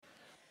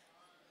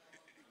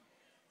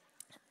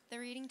The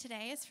reading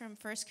today is from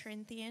 1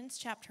 Corinthians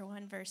chapter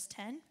 1, verse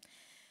 10.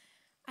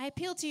 I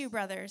appeal to you,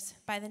 brothers,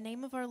 by the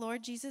name of our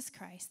Lord Jesus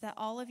Christ, that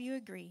all of you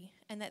agree,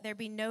 and that there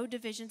be no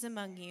divisions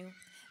among you,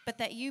 but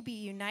that you be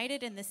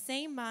united in the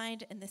same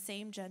mind and the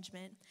same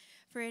judgment.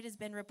 For it has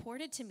been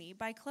reported to me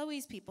by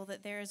Chloe's people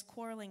that there is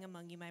quarreling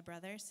among you, my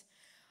brothers.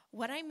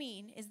 What I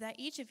mean is that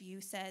each of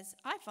you says,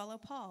 I follow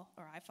Paul,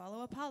 or I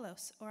follow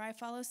Apollos, or I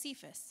follow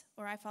Cephas,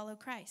 or I follow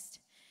Christ.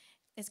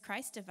 Is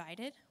Christ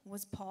divided?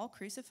 Was Paul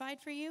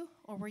crucified for you,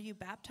 or were you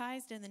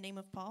baptized in the name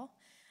of Paul?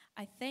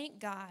 I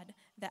thank God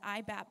that I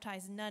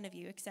baptized none of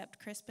you except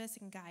Crispus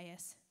and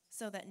Gaius,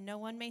 so that no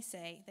one may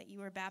say that you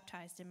were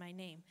baptized in my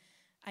name.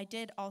 I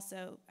did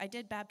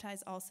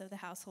baptize also the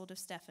household of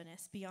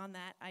Stephanas. Beyond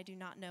that, I do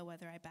not know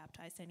whether I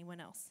baptized anyone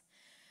else.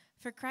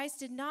 For Christ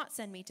did not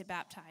send me to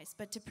baptize,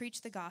 but to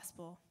preach the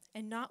gospel,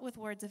 and not with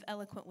words of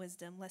eloquent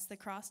wisdom, lest the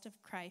cross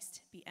of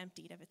Christ be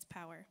emptied of its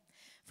power.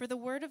 For the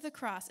word of the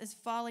cross is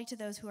folly to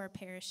those who are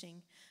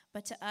perishing,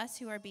 but to us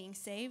who are being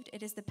saved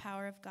it is the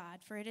power of God.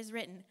 For it is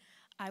written,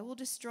 I will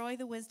destroy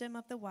the wisdom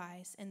of the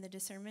wise, and the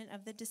discernment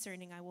of the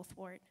discerning I will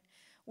thwart.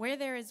 Where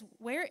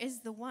is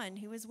the one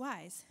who is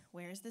wise?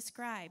 Where is the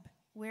scribe?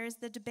 Where is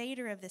the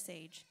debater of this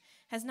age?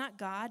 Has not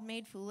God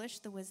made foolish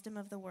the wisdom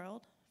of the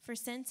world? For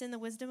since in the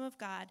wisdom of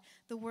God,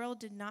 the world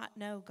did not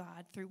know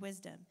God through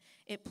wisdom,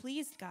 it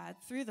pleased God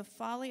through the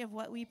folly of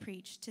what we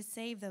preach to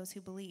save those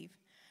who believe.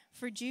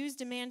 For Jews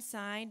demand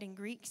sign and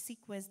Greeks seek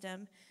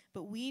wisdom,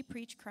 but we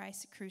preach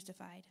Christ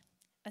crucified,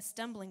 a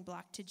stumbling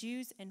block to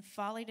Jews and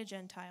folly to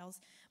Gentiles.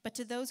 But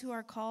to those who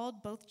are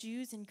called, both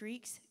Jews and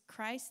Greeks,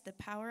 Christ, the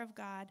power of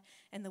God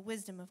and the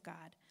wisdom of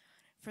God.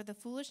 For the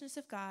foolishness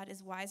of God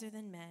is wiser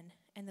than men,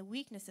 and the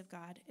weakness of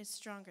God is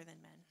stronger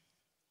than men.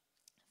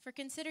 For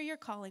consider your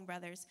calling,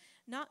 brothers.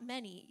 Not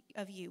many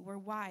of you were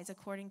wise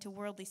according to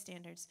worldly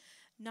standards.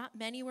 Not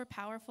many were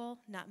powerful,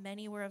 not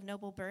many were of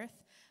noble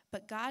birth.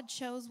 But God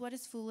chose what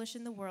is foolish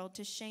in the world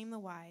to shame the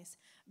wise.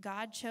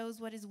 God chose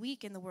what is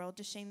weak in the world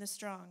to shame the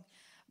strong.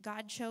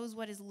 God chose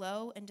what is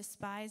low and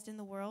despised in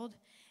the world,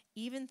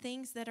 even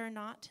things that are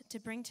not, to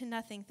bring to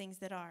nothing things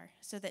that are,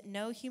 so that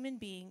no human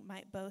being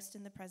might boast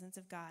in the presence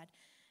of God.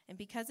 And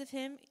because of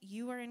him,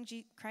 you are in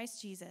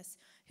Christ Jesus,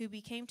 who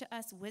became to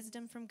us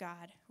wisdom from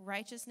God,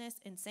 righteousness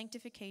and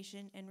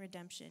sanctification and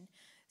redemption,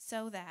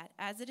 so that,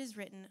 as it is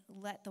written,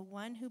 let the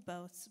one who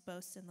boasts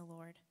boast in the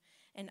Lord.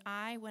 And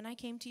I, when I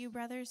came to you,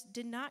 brothers,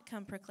 did not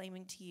come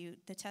proclaiming to you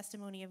the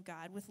testimony of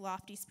God with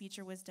lofty speech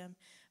or wisdom,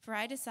 for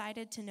I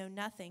decided to know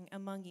nothing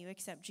among you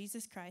except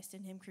Jesus Christ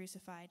and him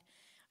crucified.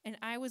 And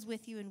I was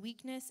with you in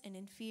weakness and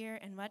in fear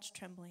and much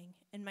trembling,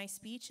 and my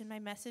speech and my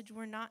message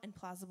were not in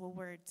plausible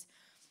words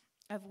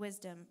of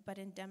wisdom, but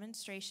in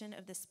demonstration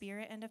of the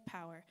Spirit and of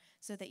power,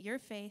 so that your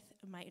faith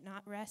might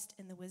not rest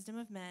in the wisdom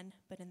of men,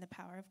 but in the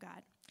power of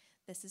God.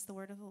 This is the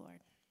word of the Lord.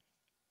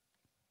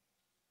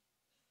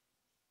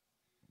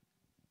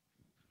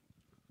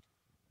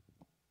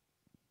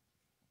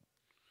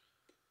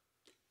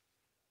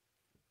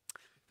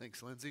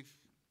 Thanks, Lindsay.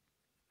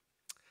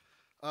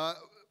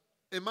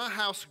 In my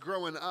house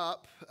growing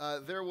up,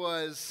 there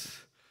was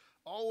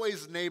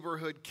always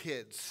neighborhood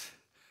kids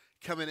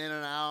coming in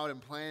and out and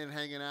playing and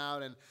hanging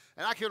out. And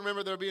I can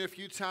remember there being a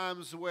few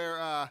times where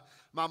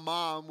my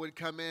mom would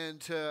come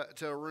into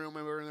a room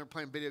and we were in there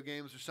playing video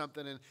games or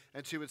something,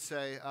 and she would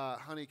say,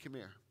 honey, come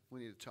here.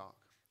 We need to talk.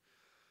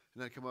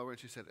 And I'd come over and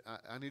she said,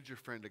 I need your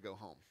friend to go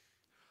home.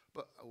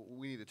 But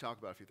we need to talk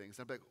about a few things.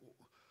 I'd be like,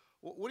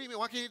 what do you mean?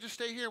 Why can't you just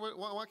stay here?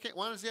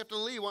 Why does he have to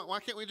leave? Why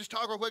can't we just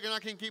talk real quick and I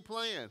can keep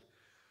playing?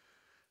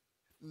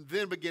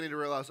 Then beginning to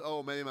realize,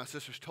 oh, maybe my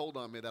sisters told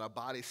on me that I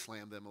body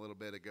slammed them a little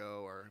bit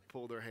ago or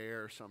pulled their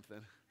hair or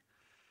something.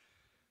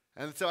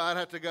 And so I'd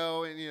have to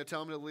go and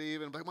tell them to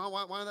leave. And I'm like, Mom,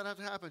 why did that have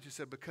to happen? She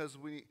said, because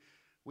we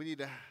need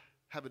to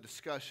have a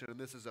discussion, and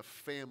this is a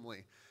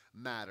family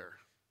matter.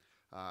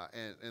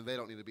 And they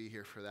don't need to be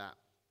here for that.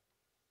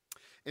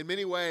 In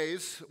many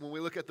ways, when we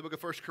look at the book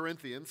of 1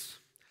 Corinthians,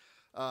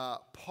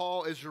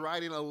 Paul is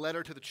writing a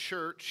letter to the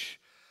church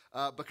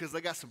because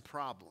they got some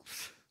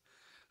problems.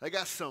 They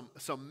got some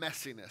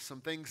messiness, some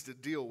things to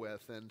deal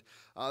with, and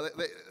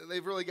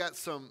they've really got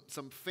some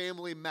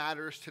family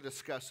matters to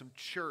discuss, some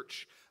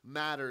church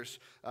matters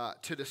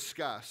to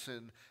discuss.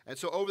 And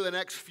so over the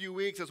next few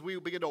weeks, as we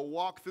begin to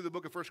walk through the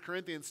book of 1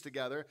 Corinthians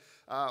together,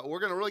 we're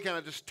going to really kind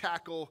of just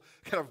tackle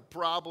kind of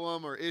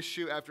problem or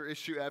issue after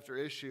issue after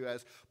issue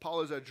as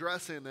Paul is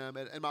addressing them.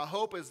 And my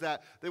hope is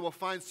that they will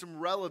find some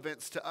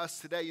relevance to us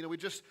today. We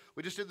just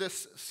did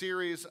this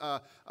series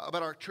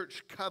about our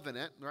church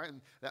covenant, right?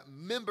 And that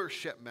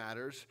membership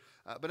matters.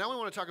 But now we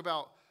want to talk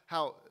about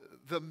how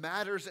the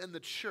matters in the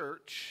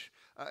church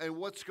and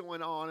what's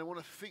going on. I want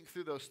to think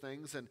through those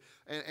things and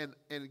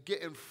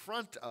get in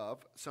front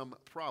of some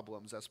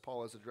problems as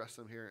Paul has addressed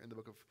them here in the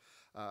book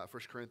of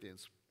 1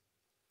 Corinthians.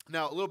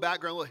 Now, a little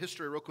background, a little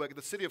history real quick.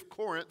 The city of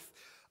Corinth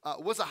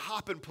was a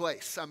hopping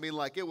place. I mean,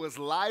 like, it was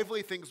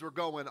lively. Things were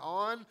going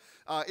on.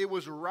 It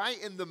was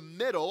right in the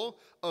middle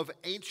of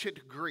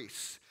ancient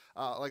Greece.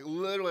 like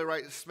literally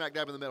right smack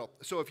dab in the middle.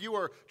 So if you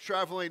were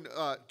traveling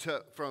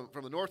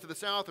from the north to the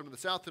south or from the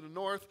south to the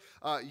north,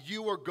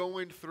 you were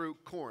going through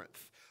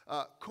Corinth.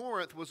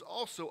 Corinth was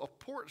also a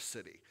port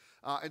city.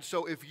 And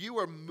so if you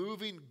were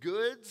moving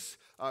goods,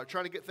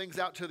 trying to get things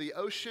out to the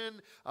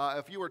ocean,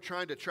 if you were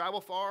trying to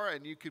travel far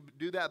and you could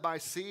do that by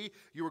sea,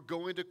 you were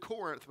going to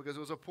Corinth because it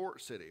was a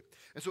port city.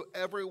 And so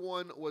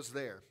everyone was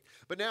there.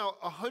 But now,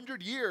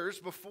 100 years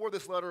before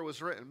this letter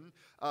was written,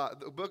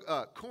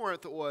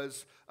 Corinth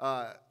was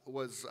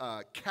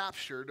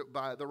captured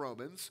by the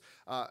Romans,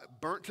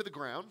 burnt to the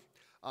ground,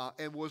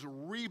 and was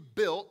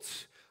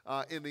rebuilt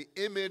in the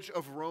image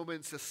of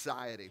Roman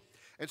society.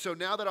 And so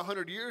now that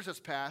 100 years has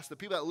passed, the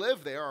people that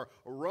live there are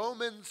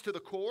Romans to the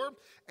core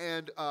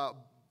and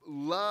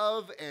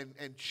love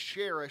and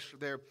cherish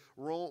their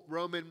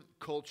Roman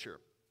culture.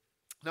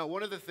 Now,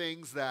 one of the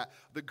things that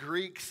the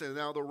Greeks and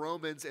now the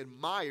Romans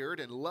admired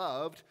and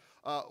loved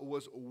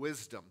was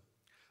wisdom.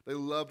 They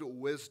loved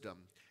wisdom.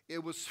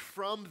 It was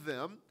from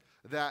them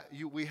that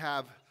we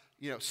have,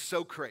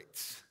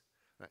 Socrates,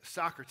 right?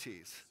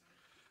 Socrates.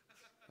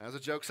 That was a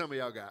joke some of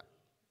y'all got.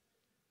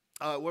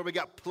 Where we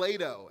got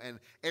Plato and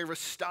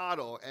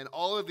Aristotle and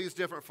all of these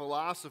different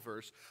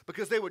philosophers,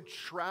 because they would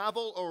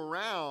travel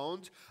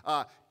around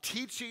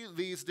teaching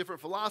these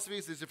different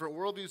philosophies, these different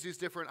worldviews, these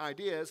different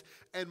ideas,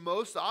 and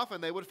most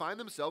often they would find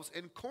themselves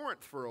in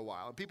Corinth for a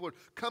while. And people would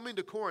come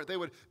into Corinth. They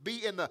would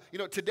be in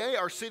today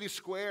our city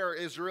square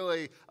is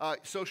really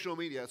social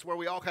media. It's where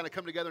we all kind of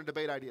come together and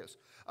debate ideas.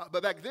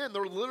 But back then,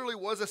 there literally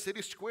was a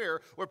city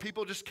square where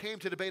people just came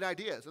to debate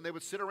ideas, and they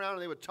would sit around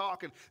and they would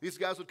talk, and these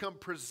guys would come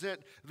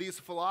present these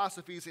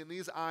philosophies and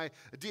these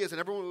ideas, and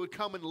everyone would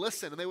come and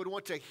listen, and they would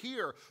want to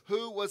hear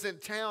who was in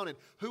town and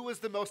who was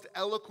the most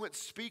eloquent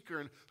speaker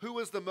and who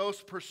was the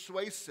most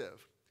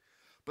persuasive.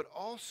 But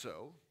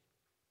also,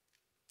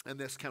 in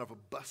this kind of a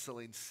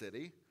bustling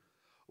city,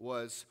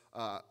 was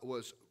that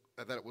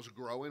it was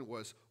growing,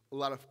 was a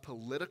lot of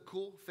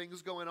political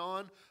things going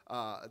on.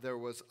 There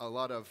was a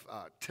lot of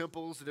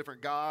temples to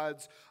different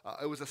gods.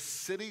 It was a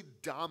city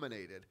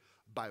dominated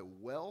by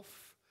wealth,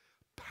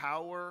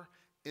 power,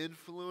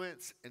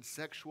 influence, and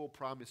sexual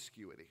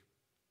promiscuity.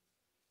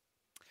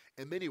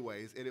 In many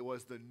ways, it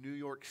was the New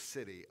York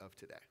City of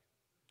today.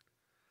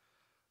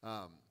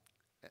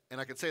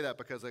 And I can say that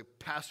because a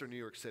pastor in New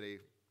York City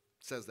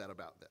says that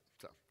about that.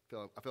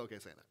 So I feel okay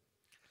saying that.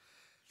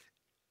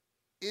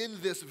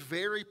 In this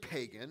very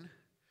pagan,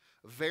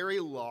 very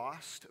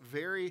lost,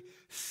 very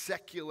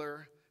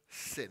secular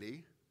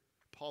city,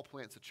 Paul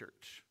plants a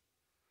church.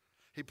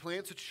 He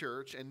plants a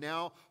church, and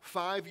now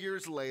 5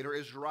 years later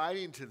is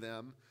writing to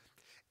them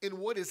in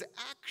what is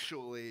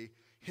actually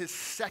his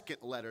second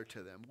letter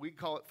to them. We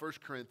call it 1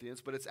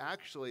 Corinthians, but it's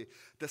actually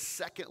the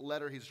second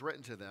letter he's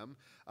written to them.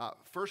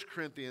 1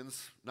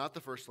 Corinthians, not the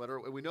first letter.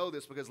 We know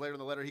this because later in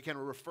the letter he kind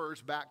of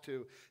refers back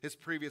to his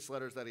previous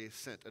letters that he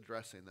sent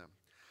addressing them.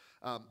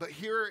 But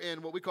here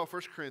in what we call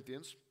 1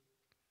 Corinthians,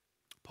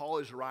 Paul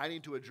is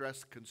writing to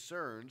address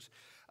concerns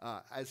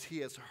as he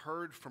has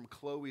heard from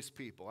Chloe's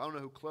people. I don't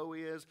know who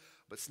Chloe is,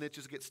 but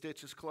snitches get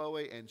stitches,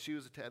 Chloe, and she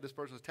was this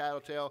person's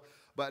tattletale.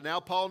 But now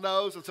Paul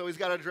knows, and so he's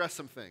got to address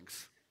some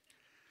things.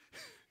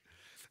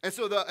 And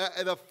so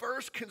the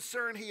first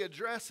concern he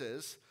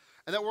addresses,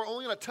 and that we're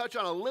only going to touch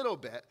on a little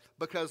bit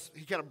because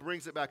he kind of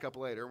brings it back up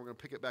later, and we're going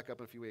to pick it back up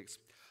in a few weeks,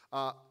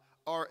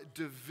 are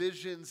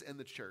divisions in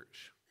the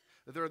church.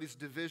 That there are these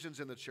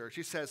divisions in the church.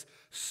 He says,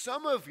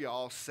 some of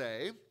y'all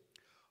say,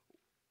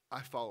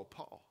 I follow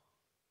Paul,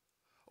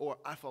 or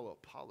I follow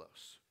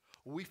Apollos,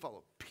 or we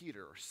follow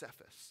Peter or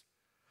Cephas.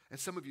 And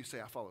some of you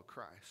say, I follow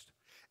Christ.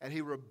 And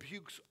he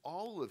rebukes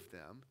all of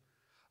them,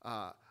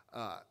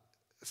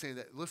 saying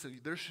that, listen,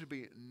 there should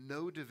be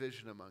no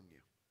division among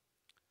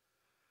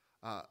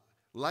you.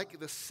 Like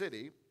the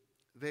city,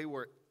 they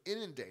were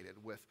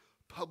inundated with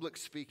public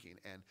speaking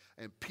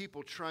and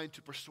people trying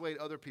to persuade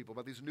other people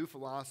about these new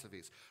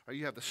philosophies. Or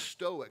you have the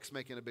Stoics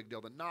making a big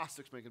deal, the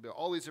Gnostics making a big deal,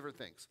 all these different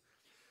things.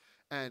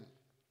 And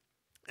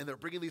they're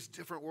bringing these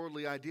different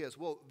worldly ideas.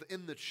 Well,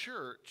 in the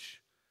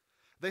church,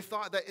 they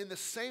thought that in the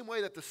same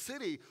way that the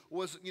city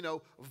was,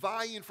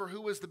 vying for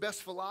who was the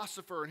best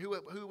philosopher and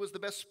who was the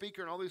best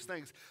speaker and all these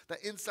things,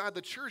 that inside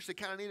the church they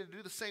kind of needed to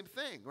do the same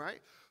thing, right?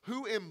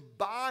 Who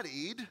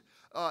embodied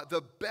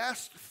the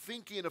best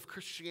thinking of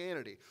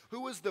Christianity?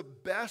 Who was the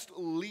best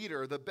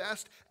leader, the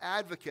best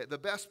advocate, the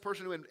best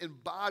person who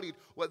embodied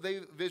what they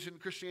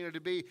envisioned Christianity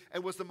to be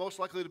and was the most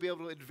likely to be able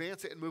to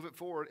advance it and move it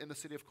forward in the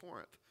city of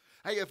Corinth?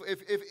 Hey,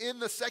 if in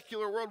the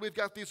secular world we've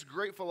got these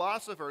great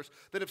philosophers,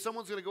 that if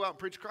someone's going to go out and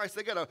preach Christ,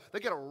 they gotta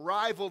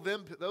rival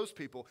those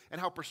people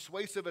and how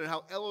persuasive and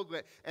how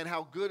eloquent and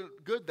how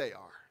good they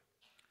are.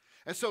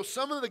 And so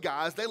some of the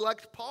guys, they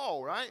liked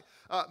Paul, right?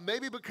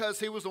 Maybe because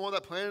he was the one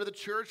that planted the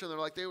church, and they're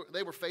like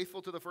they were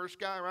faithful to the first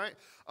guy, right?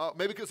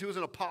 Maybe because he was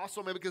an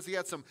apostle, maybe because he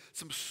had some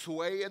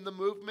sway in the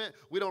movement.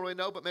 We don't really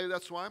know, but maybe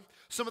that's why.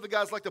 Some of the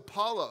guys liked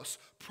Apollos,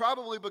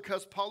 probably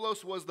because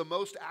Apollos was the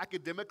most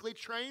academically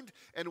trained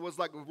and was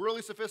like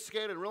really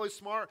sophisticated and really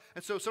smart.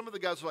 And so some of the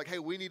guys were like, hey,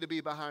 we need to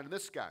be behind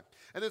this guy.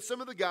 And then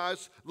some of the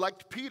guys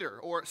liked Peter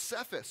or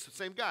Cephas,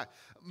 same guy.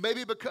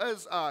 Maybe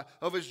because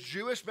of his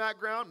Jewish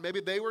background, maybe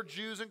they were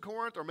Jews in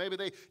Corinth, or maybe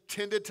they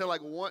tended to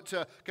like want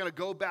to kind of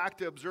go back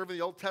to observing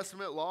the Old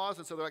Testament laws,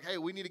 and so they're like, hey,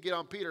 we need to get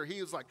on Peter.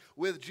 He was like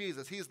with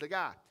Jesus. He's the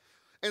guy.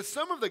 And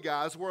some of the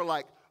guys were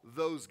like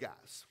those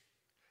guys.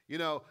 You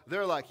know,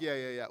 they're like,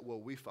 yeah,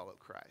 well, we follow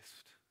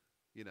Christ,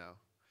 you know.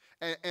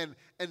 And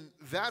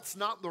that's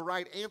not the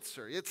right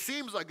answer. It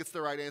seems like it's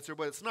the right answer,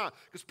 but it's not,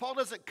 because Paul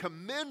doesn't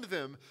commend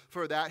them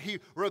for that. He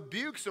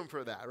rebukes them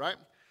for that, right?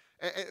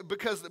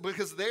 Because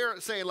they're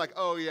saying like,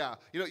 oh yeah,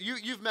 you know,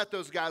 you've met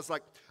those guys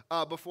like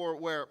before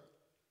where,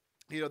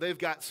 you know, they've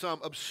got some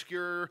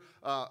obscure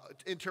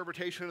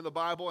interpretation of the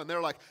Bible, and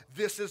they're like,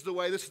 this is the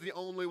way, this is the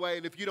only way,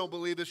 and if you don't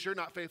believe this, you're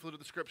not faithful to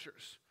the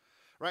Scriptures,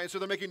 right? And so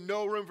they're making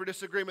no room for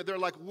disagreement. They're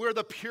like, we're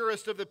the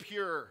purest of the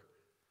pure.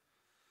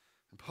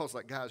 And Paul's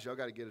like, guys, y'all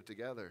got to get it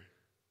together.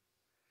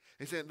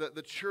 He's saying that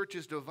the church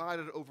is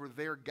divided over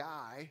their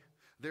guy,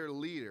 their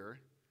leader,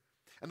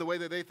 and the way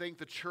that they think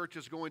the church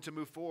is going to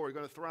move forward,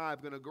 going to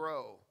thrive, going to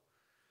grow.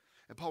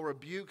 And Paul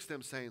rebukes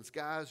them, saying,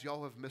 guys,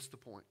 y'all have missed the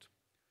point.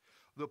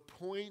 The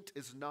point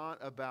is not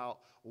about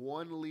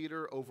one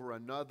leader over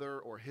another,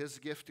 or his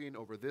gifting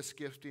over this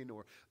gifting,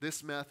 or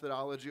this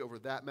methodology over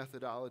that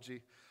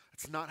methodology.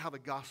 It's not how the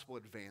gospel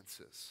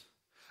advances.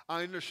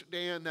 I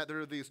understand that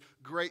there are these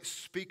great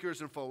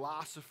speakers and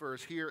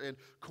philosophers here in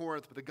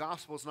Corinth, but the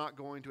gospel is not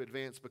going to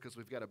advance because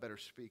we've got a better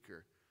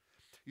speaker.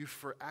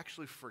 You've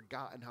actually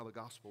forgotten how the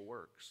gospel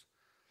works.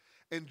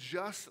 And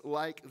just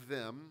like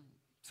them,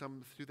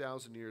 some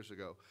 2,000 years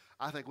ago,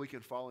 I think we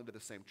can fall into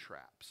the same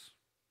traps.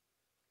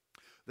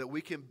 That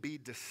we can be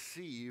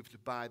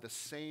deceived by the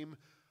same,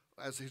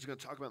 as he's going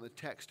to talk about in the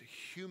text,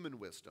 human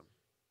wisdom,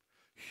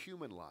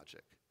 human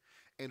logic,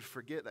 and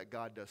forget that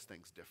God does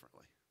things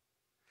differently.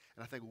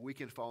 And I think we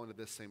can fall into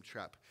this same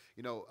trap.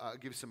 You know, I'll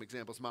give you some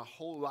examples. My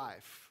whole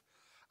life,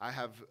 I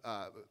have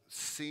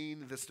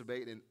seen this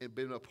debate and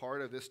been a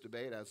part of this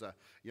debate as a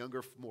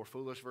younger, more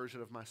foolish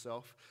version of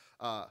myself,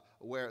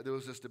 where there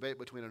was this debate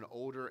between an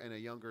older and a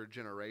younger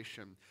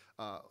generation.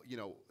 You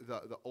know,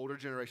 the older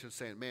generation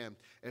saying, man,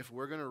 if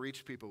we're going to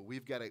reach people,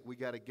 we got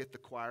to get the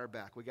choir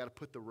back. We got to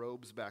put the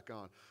robes back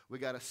on. We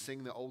got to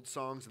sing the old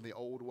songs in the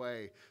old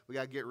way. We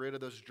got to get rid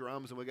of those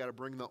drums, and we got to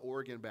bring the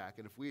organ back.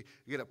 And if we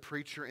get a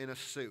preacher in a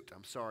suit,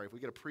 if we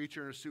get a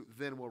preacher in a suit,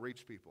 then we'll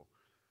reach people.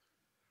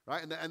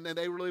 Right? And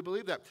they really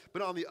believe that.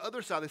 But on the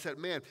other side, they said,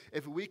 man,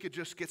 if we could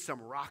just get some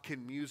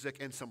rockin' music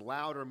and some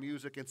louder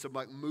music and some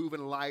like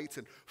moving lights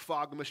and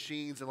fog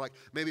machines and like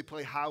maybe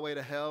play Highway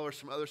to Hell or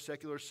some other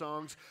secular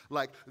songs,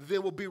 like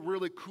then we'll be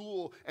really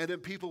cool, and then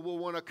people will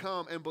want to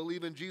come and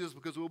believe in Jesus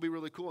because we'll be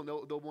really cool, and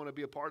they'll want to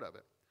be a part of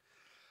it.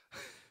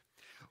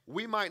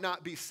 We might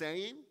not be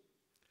saying,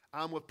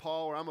 I'm with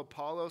Paul or I'm with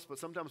Apollos, but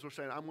sometimes we're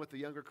saying I'm with the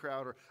younger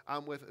crowd or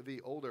I'm with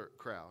the older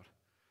crowd.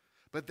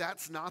 But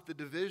that's not the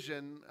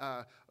division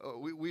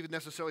we've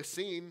necessarily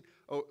seen.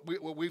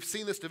 We've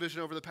seen this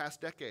division over the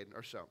past decade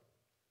or so.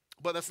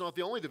 But that's not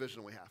the only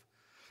division we have.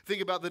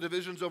 Think about the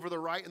divisions over the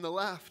right and the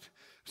left.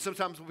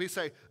 Sometimes we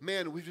say,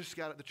 man,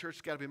 the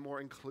church's got to be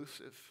more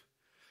inclusive.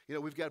 You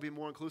know, we've got to be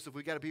more inclusive.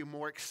 We've got to be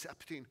more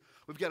accepting.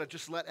 We've got to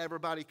just let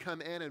everybody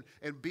come in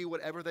and be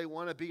whatever they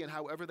want to be and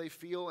however they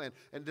feel, and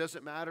it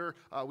doesn't matter.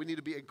 We need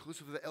to be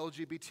inclusive of the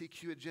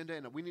LGBTQ agenda,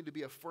 and we need to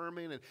be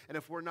affirming, and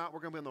if we're not, we're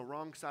going to be on the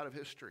wrong side of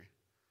history.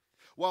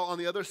 While on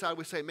the other side,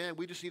 we say, man,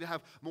 we just need to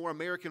have more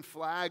American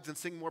flags and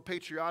sing more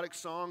patriotic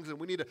songs, and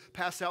we need to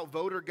pass out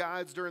voter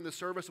guides during the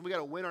service, and we got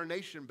to win our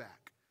nation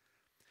back.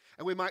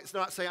 And we might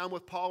not say, I'm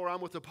with Paul or I'm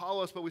with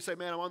Apollos, but we say,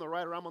 man, I'm on the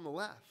right or I'm on the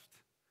left.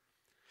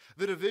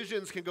 The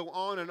divisions can go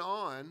on and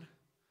on.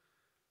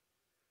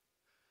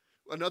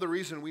 Another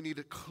reason we need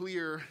a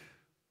clear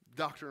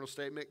doctrinal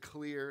statement,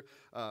 clear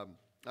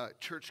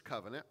church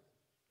covenant,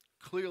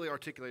 clearly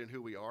articulating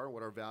who we are,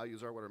 what our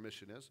values are, what our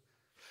mission is.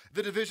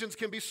 The divisions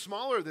can be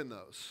smaller than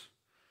those,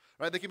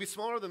 right? They can be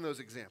smaller than those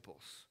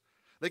examples.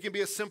 They can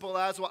be as simple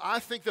as, well, I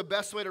think the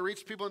best way to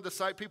reach people and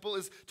decide people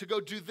is to go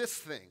do this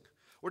thing,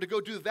 or to go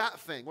do that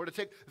thing, or to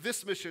take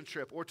this mission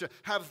trip, or to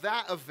have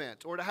that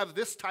event, or to have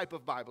this type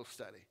of Bible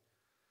study,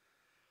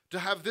 to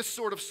have this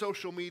sort of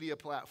social media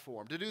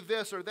platform, to do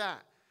this or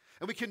that.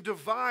 And we can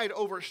divide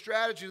over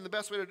strategy, and the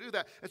best way to do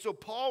that. And so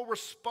Paul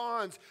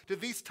responds to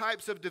these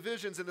types of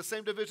divisions and the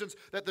same divisions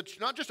that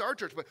not just our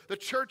church, but the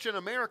church in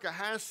America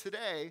has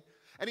today.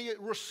 And he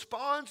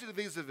responds to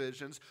these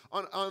divisions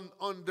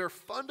on their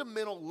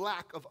fundamental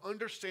lack of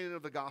understanding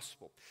of the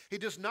gospel. He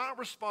does not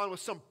respond with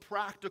some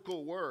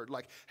practical word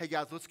like, hey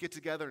guys, let's get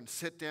together and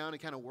sit down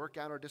and kind of work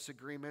out our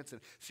disagreements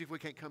and see if we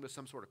can't come to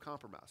some sort of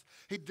compromise.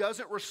 He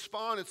doesn't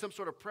respond in some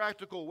sort of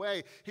practical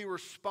way. He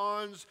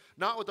responds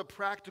not with a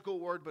practical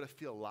word, but a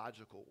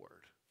theological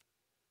word.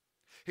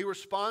 He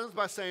responds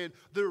by saying,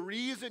 the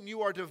reason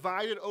you are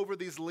divided over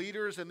these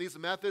leaders and these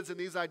methods and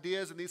these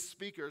ideas and these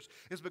speakers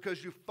is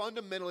because you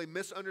fundamentally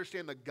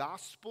misunderstand the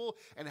gospel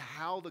and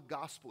how the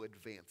gospel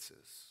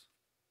advances.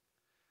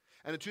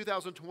 And in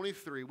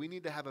 2023, we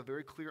need to have a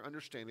very clear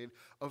understanding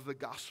of the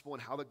gospel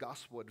and how the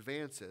gospel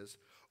advances,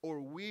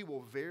 or we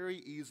will very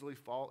easily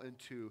fall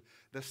into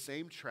the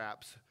same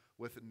traps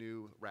with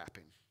new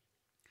wrapping.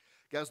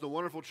 Guys, the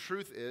wonderful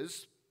truth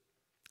is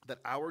that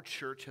our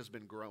church has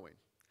been growing.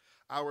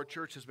 Our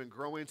church has been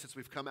growing since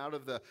we've come out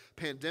of the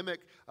pandemic.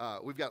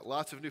 We've got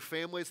lots of new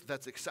families.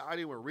 That's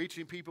exciting. We're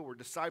reaching people. We're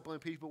discipling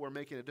people. We're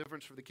making a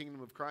difference for the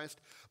kingdom of Christ.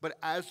 But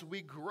as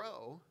we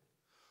grow,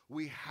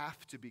 we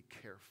have to be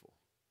careful.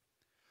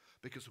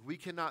 Because we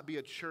cannot be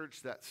a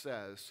church that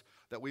says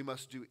that we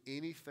must do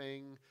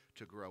anything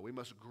to grow. We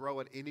must grow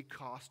at any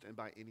cost and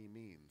by any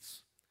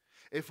means.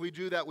 If we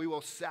do that, we will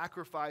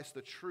sacrifice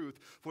the truth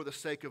for the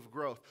sake of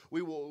growth.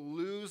 We will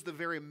lose the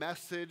very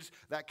message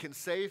that can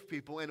save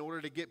people in order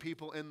to get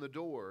people in the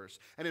doors.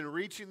 And in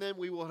reaching them,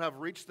 we will have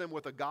reached them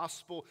with a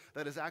gospel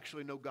that is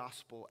actually no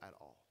gospel at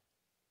all.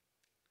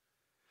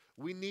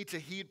 We need to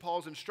heed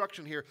Paul's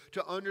instruction here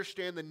to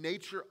understand the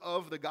nature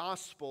of the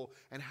gospel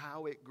and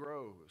how it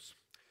grows.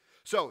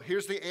 So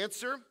here's the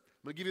answer. I'm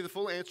going to give you the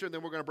full answer, and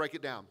then we're going to break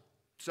it down.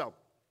 So,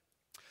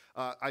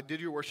 I did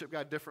your worship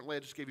guide differently. I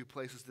just gave you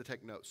places to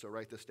take notes, so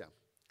write this down.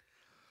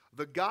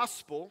 The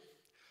gospel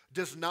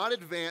does not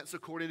advance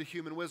according to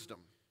human wisdom.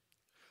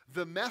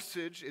 The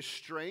message is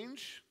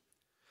strange,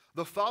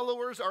 the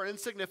followers are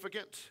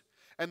insignificant,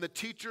 and the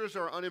teachers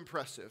are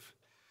unimpressive.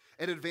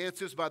 It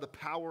advances by the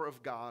power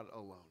of God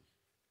alone.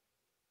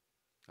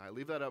 All right,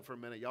 leave that up for a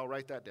minute. Y'all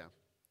write that down.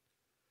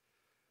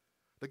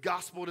 The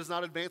gospel does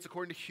not advance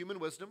according to human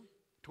wisdom,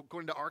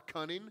 according to our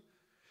cunning.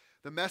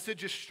 The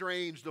message is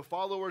strange. The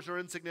followers are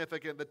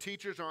insignificant. The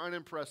teachers are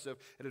unimpressive.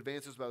 It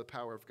advances by the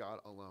power of God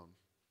alone.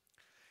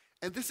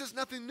 And this is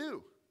nothing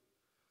new,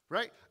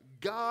 right?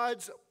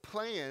 God's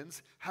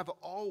plans have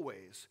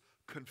always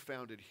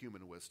confounded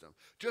human wisdom.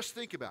 Just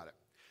think about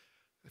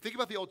it. Think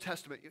about the Old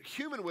Testament.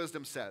 Human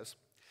wisdom says,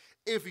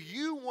 if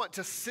you want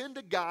to send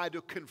a guy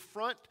to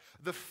confront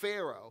the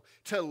Pharaoh,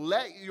 to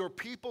let your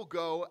people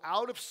go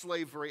out of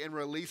slavery and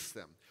release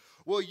them,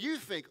 well, you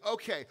think,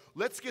 okay,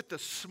 let's get the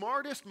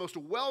smartest, most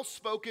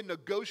well-spoken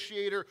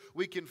negotiator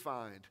we can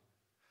find.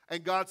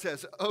 And God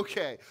says,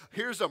 okay,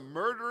 here's a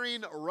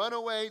murdering,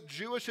 runaway,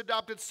 Jewish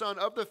adopted son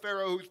of the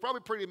Pharaoh who's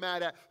probably pretty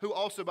mad at, who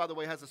also, by the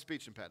way, has a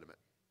speech impediment.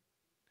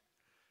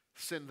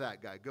 Send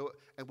that guy. Go.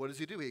 And what does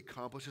he do? He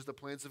accomplishes the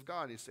plans of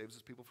God. And he saves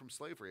his people from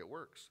slavery. It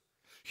works.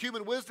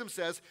 Human wisdom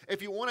says,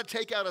 if you want to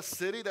take out a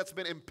city that's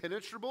been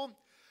impenetrable,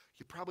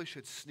 you probably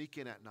should sneak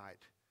in at night.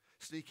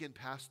 Sneak in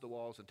past the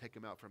walls and take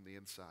them out from the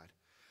inside.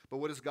 But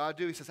what does God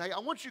do? He says, hey, I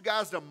want you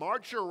guys to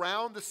march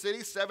around the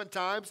city 7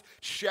 times,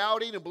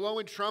 shouting and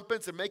blowing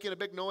trumpets and making a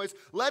big noise,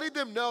 letting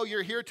them know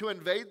you're here to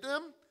invade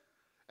them,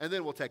 and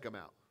then we'll take them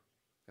out.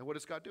 And what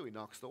does God do? He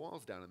knocks the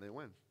walls down and they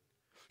win.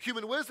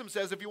 Human wisdom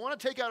says if you want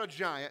to take out a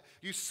giant,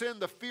 you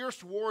send the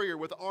fierce warrior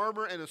with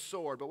armor and a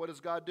sword. But what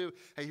does God do?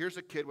 Hey, here's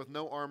a kid with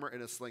no armor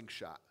and a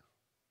slingshot.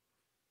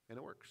 And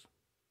it works.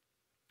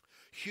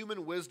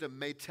 Human wisdom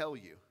may tell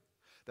you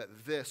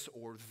that this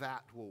or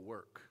that will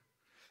work.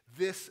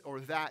 This or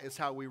that is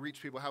how we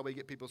reach people, how we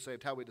get people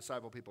saved, how we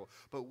disciple people.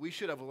 But we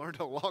should have learned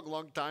a long,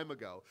 long time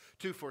ago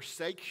to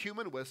forsake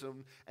human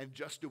wisdom and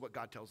just do what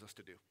God tells us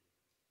to do.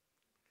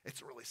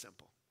 It's really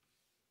simple.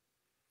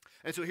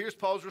 And so here's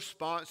Paul's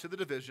response to the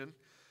division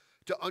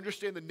to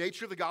understand the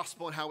nature of the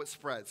gospel and how it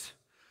spreads.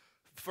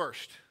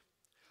 First,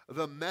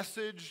 the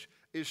message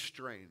is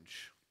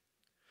strange.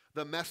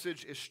 The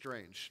message is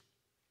strange.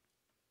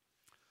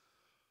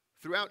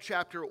 Throughout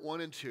chapter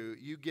 1 and 2,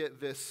 you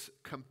get this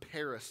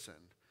comparison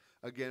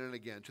again and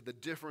again to the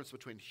difference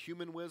between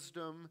human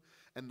wisdom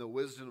and the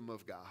wisdom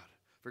of God.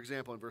 For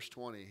example, in verse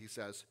 20, he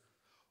says,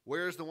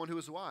 where is the one who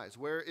is wise?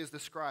 Where is the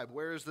scribe?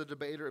 Where is the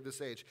debater of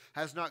this age?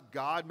 Has not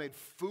God made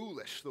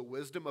foolish the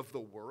wisdom of the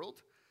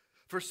world?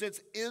 For since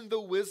in the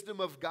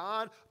wisdom of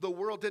God, the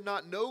world did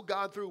not know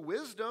God through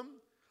wisdom,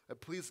 it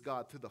pleased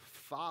God through the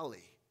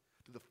folly,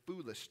 through the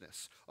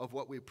foolishness of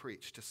what we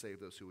preach to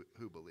save those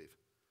who believe.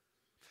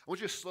 I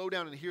want you to slow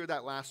down and hear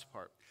that last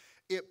part.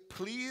 It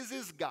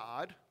pleases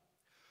God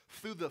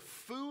through the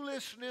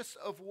foolishness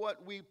of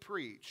what we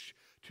preach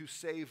to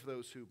save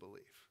those who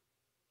believe.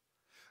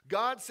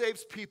 God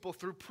saves people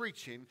through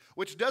preaching,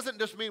 which doesn't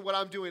just mean what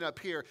I'm doing up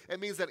here. It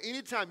means that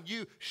anytime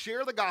you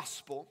share the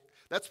gospel,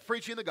 that's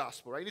preaching the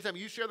gospel, right? Anytime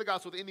you share the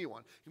gospel with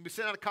anyone, you can be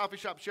sitting at a coffee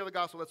shop, share the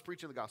gospel, that's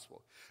preaching the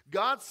gospel.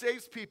 God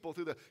saves people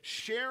through the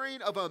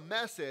sharing of a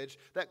message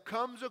that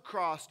comes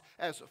across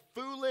as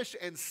foolish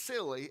and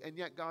silly, and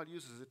yet God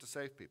uses it to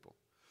save people.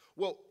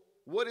 Well,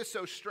 what is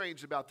so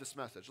strange about this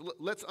message?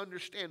 Let's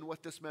understand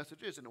what this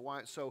message is and why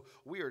it's so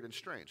weird and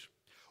strange.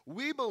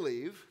 We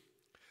believe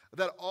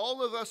that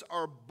all of us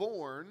are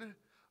born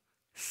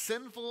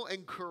sinful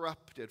and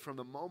corrupted from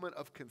the moment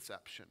of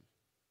conception.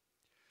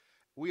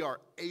 We are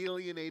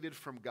alienated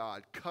from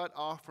God, cut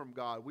off from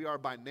God. We are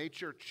by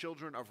nature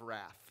children of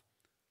wrath.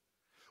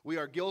 We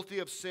are guilty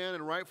of sin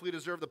and rightfully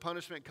deserve the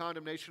punishment and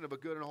condemnation of a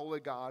good and holy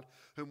God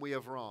whom we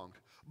have wronged.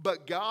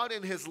 But God,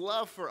 in his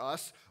love for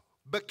us,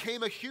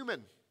 became a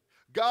human.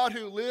 God,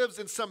 who lives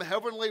in some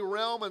heavenly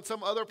realm and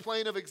some other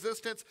plane of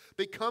existence,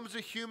 becomes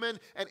a human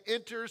and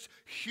enters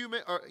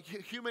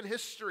human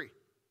history,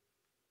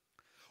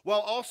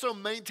 while also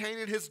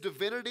maintaining his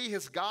divinity,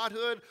 his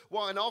godhood,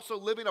 and also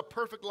living a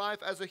perfect life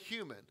as a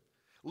human.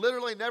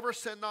 Literally never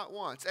sinned, not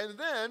once. And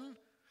then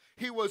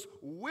he was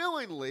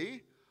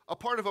willingly a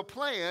part of a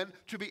plan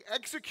to be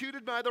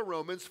executed by the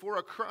Romans for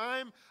a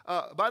crime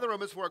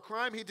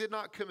he did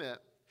not commit.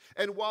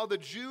 And while the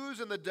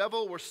Jews and the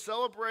devil were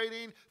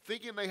celebrating,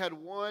 thinking they had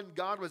won,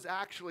 God was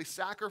actually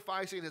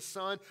sacrificing his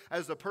son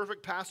as the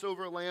perfect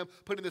Passover lamb,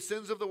 putting the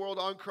sins of the world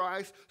on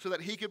Christ so that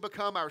he could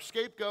become our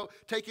scapegoat,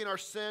 taking our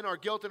sin, our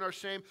guilt, and our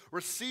shame,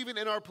 receiving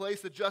in our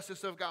place the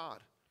justice of God.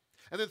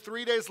 And then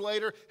 3 days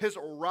later, his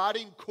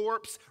rotting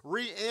corpse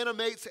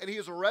reanimates and he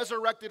is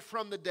resurrected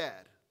from the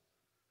dead.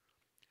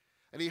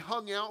 And he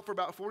hung out for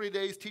about 40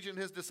 days teaching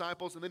his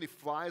disciples, and then he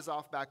flies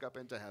off back up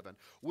into heaven,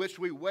 which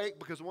we wait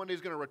because one day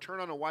he's going to return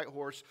on a white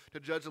horse to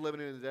judge the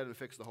living and the dead and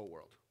fix the whole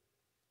world.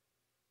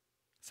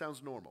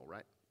 Sounds normal,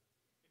 right?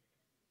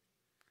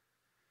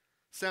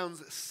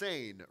 Sounds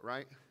sane,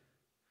 right?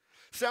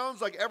 Sounds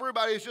like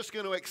everybody's just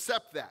going to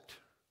accept that.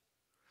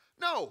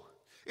 No,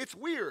 it's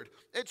weird.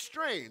 It's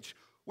strange.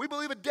 We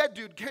believe a dead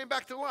dude came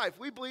back to life.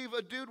 We believe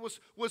a dude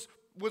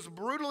was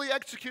brutally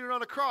executed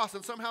on a cross,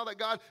 and somehow that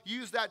God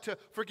used that to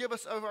forgive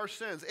us of our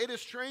sins. It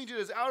is strange. It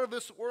is out of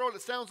this world.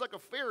 It sounds like a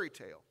fairy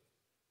tale.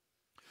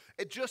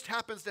 It just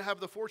happens to have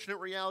the fortunate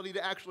reality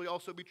to actually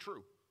also be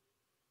true.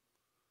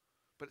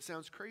 But it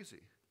sounds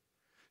crazy.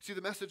 See,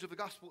 the message of the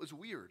gospel is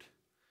weird.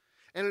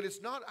 And it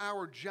is not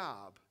our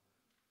job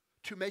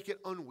to make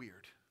it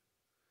unweird.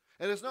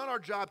 It is not our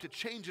job to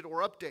change it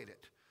or update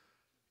it.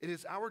 It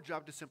is our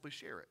job to simply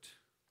share it.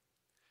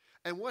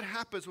 And what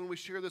happens when we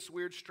share this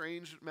weird,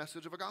 strange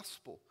message of a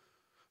gospel?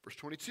 Verse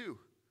 22,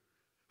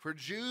 for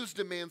Jews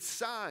demand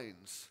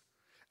signs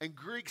and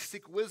Greeks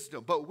seek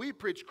wisdom, but we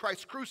preach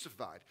Christ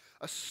crucified,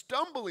 a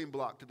stumbling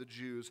block to the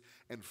Jews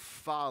and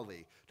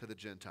folly to the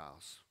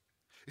Gentiles.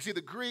 You see,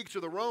 the Greeks or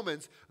the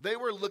Romans, they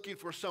were looking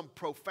for some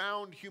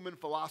profound human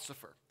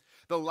philosopher,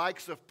 the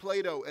likes of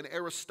Plato and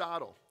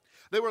Aristotle.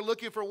 They were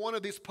looking for one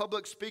of these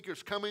public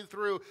speakers coming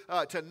through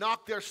to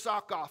knock their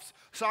socks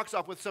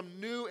off with some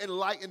new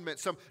enlightenment,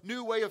 some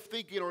new way of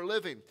thinking or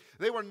living.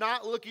 They were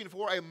not looking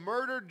for a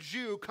murdered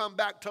Jew come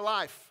back to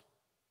life.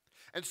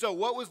 And so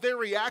what was their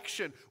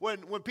reaction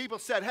when people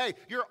said, hey,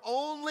 your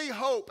only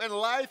hope in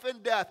life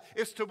and death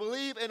is to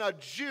believe in a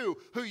Jew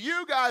who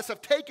you guys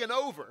have taken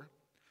over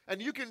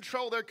and you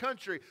control their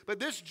country, but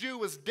this Jew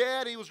was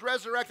dead, he was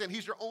resurrected, and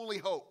he's your only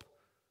hope.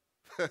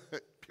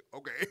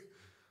 Okay.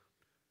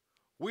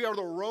 We are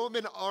the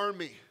Roman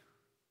army.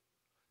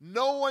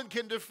 No one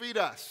can defeat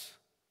us.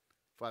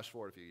 Flash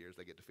forward a few years,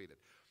 they get defeated.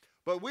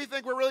 But we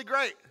think we're really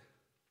great.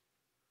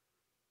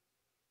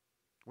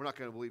 We're not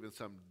going to believe in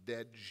some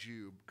dead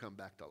Jew come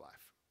back to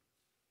life.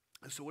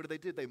 And so what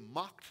did? They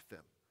mocked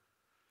them.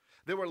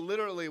 They were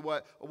literally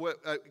what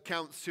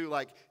counts to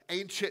like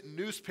ancient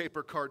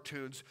newspaper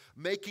cartoons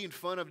making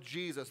fun of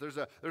Jesus.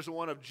 There's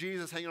one of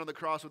Jesus hanging on the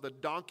cross with a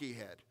donkey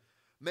head,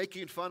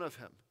 making fun of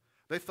him.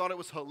 They thought it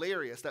was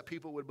hilarious that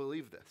people would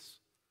believe this.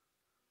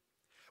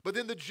 But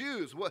then the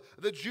Jews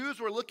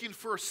were looking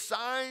for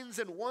signs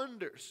and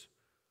wonders.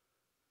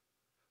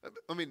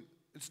 I mean,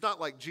 it's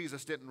not like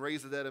Jesus didn't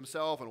raise the dead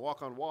himself and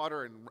walk on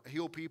water and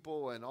heal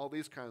people and all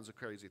these kinds of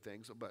crazy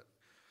things. But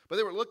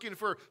they were looking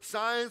for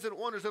signs and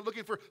wonders. They're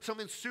looking for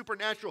something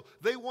supernatural.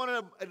 They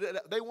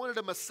wanted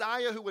a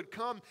Messiah who would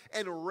come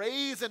and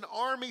raise an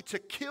army to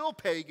kill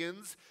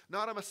pagans,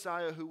 not a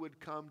Messiah who would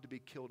come to be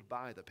killed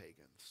by the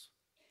pagans.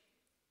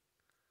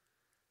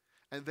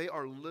 And they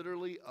are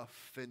literally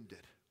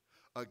offended,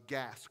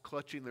 aghast,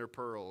 clutching their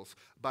pearls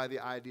by the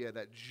idea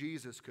that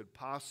Jesus could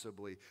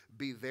possibly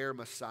be their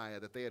Messiah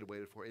that they had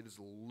waited for. It is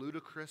a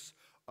ludicrous,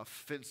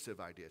 offensive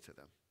idea to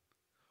them.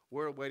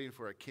 We're waiting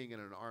for a king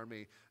and an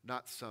army,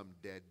 not some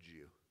dead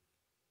Jew.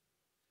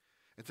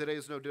 And today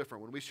is no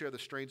different. When we share the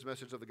strange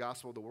message of the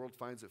gospel, the world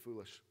finds it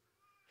foolish.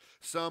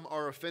 Some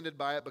are offended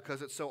by it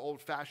because it's so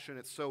old-fashioned,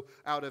 it's so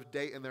out of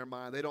date in their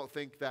mind. They don't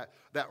think that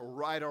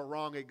right or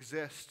wrong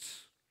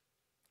exists.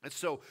 And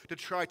so to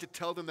try to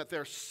tell them that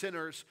they're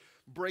sinners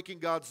breaking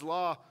God's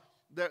law,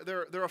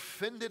 they're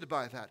offended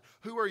by that.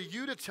 Who are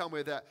you to tell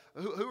me that?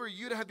 Who are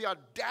you to have the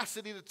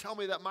audacity to tell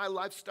me that my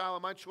lifestyle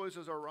and my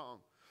choices are wrong?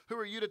 Who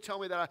are you to tell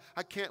me that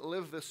I can't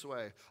live this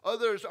way?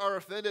 Others are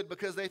offended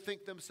because they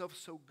think themselves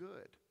so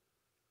good.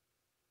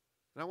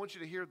 And I want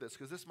you to hear this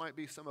because this might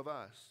be some of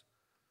us.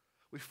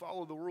 We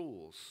follow the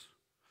rules.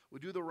 We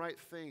do the right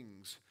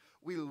things.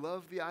 We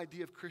love the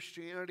idea of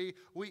Christianity.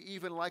 We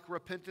even like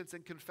repentance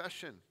and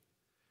confession.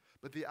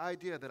 But the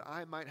idea that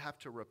I might have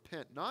to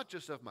repent, not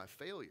just of my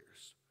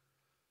failures,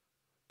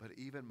 but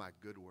even my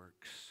good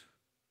works,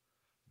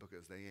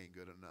 because they ain't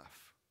good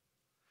enough.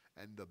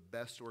 And the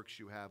best works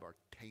you have are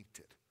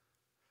tainted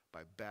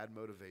by bad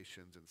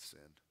motivations and sin.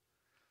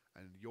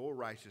 And your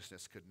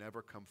righteousness could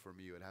never come from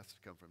you. It has to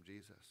come from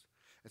Jesus.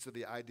 And so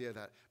the idea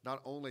that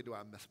not only do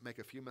I make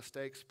a few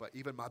mistakes, but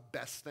even my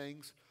best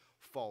things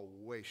fall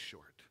way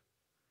short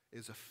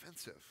is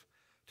offensive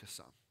to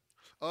some.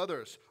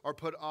 Others are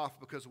put off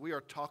because we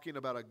are talking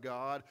about a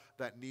God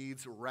that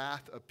needs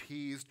wrath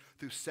appeased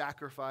through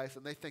sacrifice,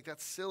 and they think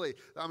that's silly.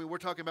 I mean, we're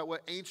talking about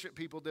what ancient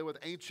people did with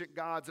ancient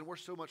gods, and we're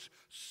so much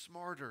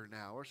smarter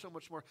now. We're so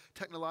much more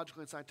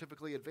technologically and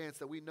scientifically advanced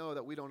that we know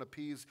that we don't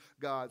appease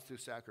gods through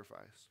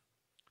sacrifice.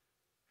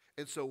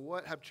 And so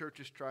what have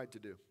churches tried to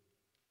do?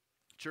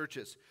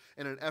 Churches,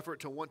 in an effort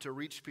to want to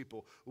reach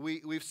people,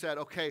 we've said,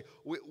 okay,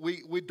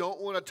 we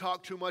don't want to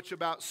talk too much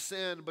about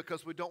sin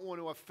because we don't want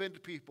to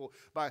offend people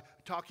by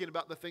talking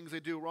about the things they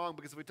do wrong,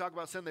 because if we talk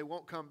about sin, they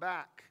won't come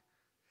back.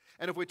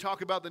 And if we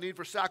talk about the need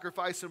for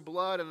sacrifice and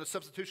blood and the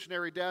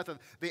substitutionary death and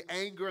the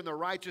anger and the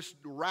righteous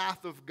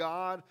wrath of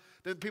God,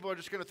 then people are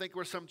just going to think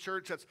we're some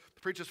church that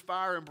preaches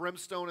fire and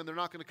brimstone and they're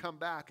not going to come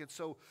back. And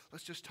so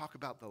let's just talk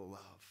about the love.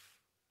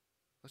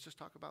 Let's just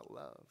talk about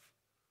love.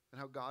 And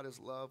how God is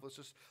love. Let's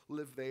just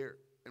live there,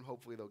 and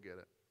hopefully they'll get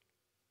it.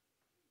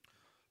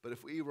 But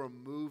if we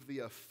remove the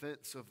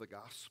offense of the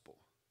gospel,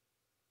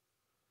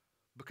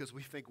 because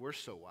we think we're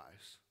so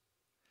wise,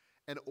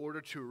 in order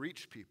to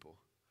reach people,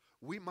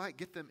 we might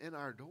get them in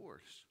our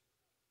doors.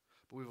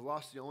 But we've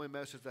lost the only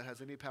message that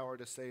has any power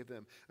to save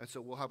them. And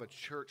so we'll have a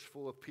church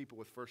full of people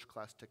with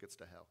first-class tickets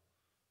to hell.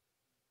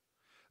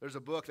 There's a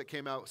book that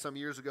came out some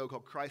years ago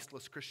called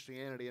Christless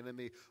Christianity, and in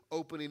the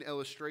opening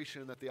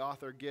illustration that the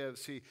author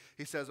gives, he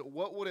says,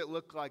 what would it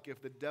look like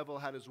if the devil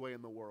had his way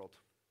in the world?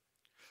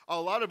 A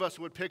lot of us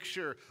would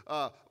picture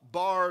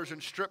bars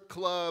and strip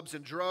clubs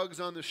and drugs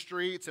on the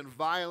streets and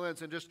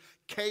violence and just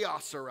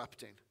chaos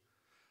erupting.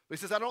 But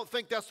he says, I don't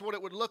think that's what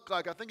it would look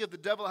like. I think if the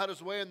devil had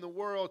his way in the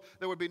world,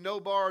 there would be no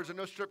bars and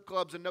no strip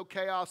clubs and no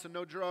chaos and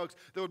no drugs.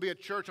 There would be a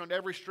church on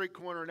every street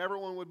corner, and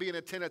everyone would be in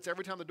attendance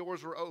every time the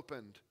doors were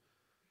opened.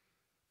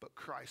 But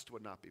Christ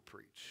would not be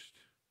preached.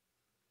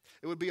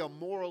 It would be a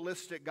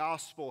moralistic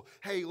gospel.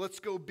 Hey, let's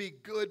go be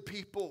good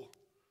people.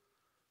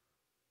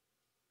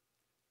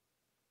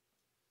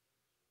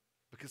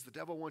 Because the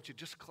devil wants you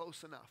just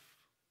close enough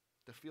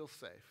to feel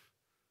safe,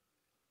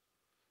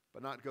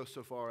 but not go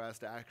so far as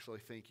to actually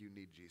think you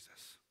need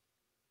Jesus.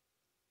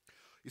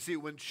 You see,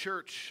 when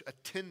church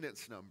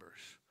attendance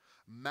numbers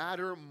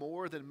matter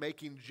more than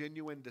making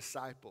genuine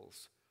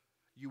disciples,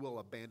 you will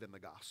abandon the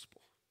gospel.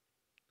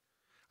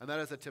 And that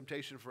is a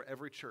temptation for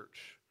every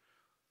church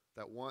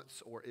that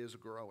wants or is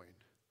growing.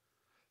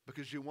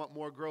 Because you want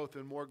more growth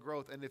and more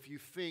growth. And if you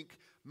think,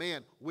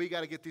 man, we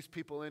got to get these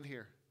people in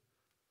here,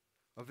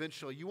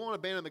 eventually you won't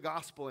abandon the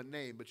gospel in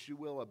name, but you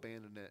will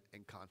abandon it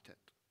in content.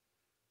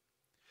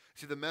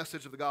 See, the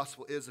message of the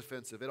gospel is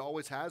offensive. It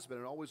always has been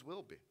and always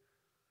will be.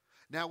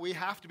 Now we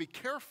have to be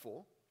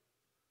careful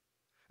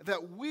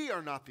that we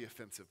are not the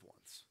offensive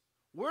ones.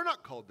 We're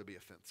not called to be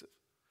offensive.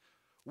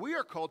 We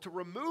are called to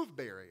remove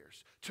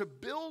barriers, to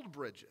build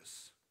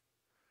bridges,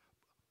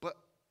 but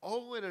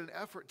all in an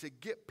effort to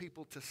get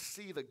people to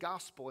see the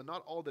gospel and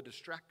not all the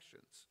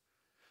distractions,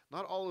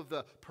 not all of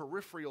the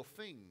peripheral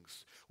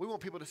things. We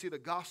want people to see the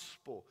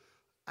gospel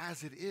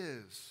as it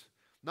is,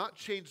 not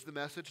change the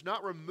message,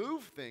 not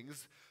remove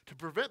things to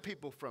prevent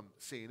people from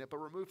seeing it, but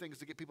remove things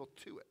to get people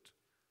to it,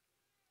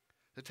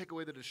 to take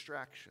away the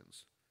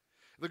distractions.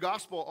 The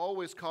gospel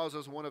always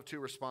causes one of two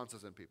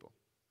responses in people,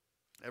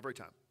 every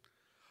time.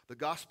 The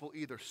gospel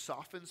either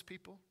softens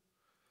people,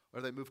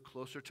 or they move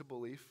closer to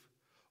belief,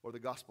 or the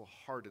gospel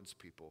hardens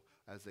people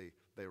as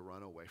they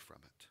run away from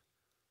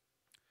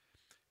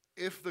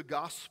it. If the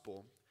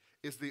gospel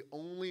is the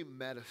only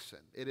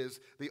medicine, it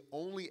is the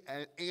only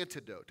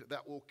antidote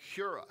that will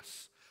cure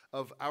us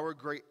of our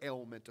great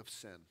ailment of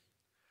sin,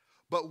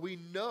 but we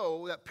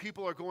know that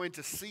people are going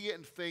to see it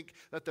and think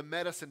that the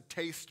medicine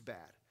tastes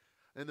bad,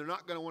 and they're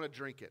not going to want to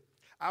drink it.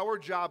 Our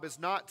job is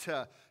not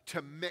to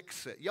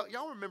mix it.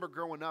 Y'all remember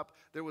growing up,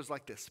 there was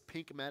like this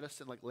pink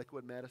medicine, like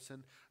liquid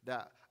medicine,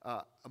 that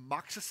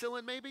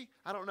amoxicillin maybe?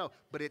 I don't know,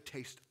 but it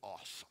tastes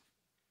awesome.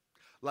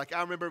 Like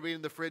I remember being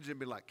in the fridge and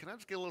being like, can I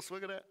just get a little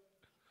swig of that?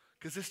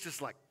 Because it's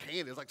just like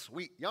candy, it's like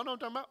sweet. Y'all know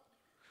what I'm talking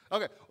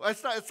about? Okay, well,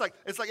 it's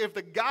like if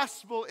the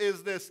gospel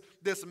is this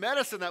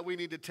medicine that we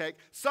need to take,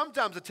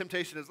 sometimes the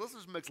temptation is, let's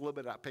just mix a little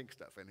bit of that pink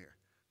stuff in here.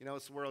 You know,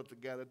 swirl it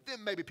together.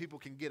 Then maybe people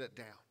can get it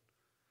down.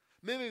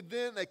 Maybe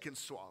then they can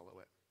swallow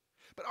it.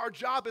 But our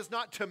job is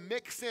not to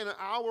mix in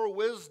our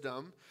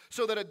wisdom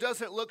so that it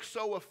doesn't look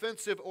so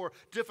offensive or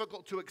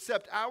difficult to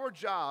accept. Our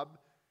job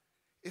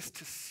is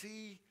to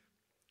see,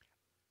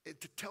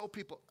 to tell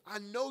people, I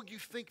know you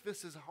think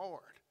this is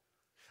hard.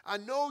 I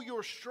know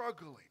you're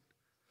struggling,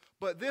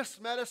 But this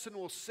medicine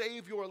will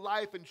save your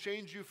life and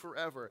change you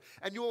forever.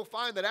 And you will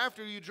find that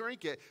after you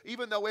drink it,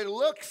 even though it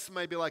looks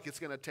maybe like it's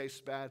going to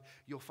taste bad,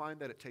 you'll find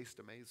that it tastes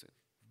amazing.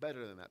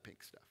 Better than that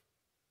pink stuff.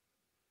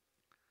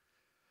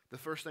 The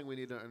first thing we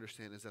need to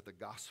understand is that the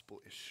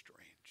gospel is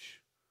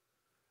strange.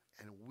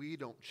 And we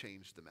don't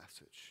change the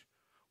message.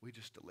 We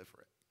just deliver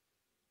it.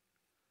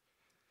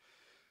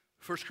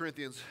 1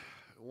 Corinthians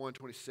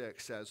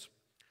 1:26 says,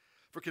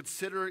 "For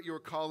consider your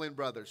calling,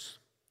 brothers.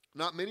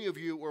 Not many of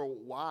you were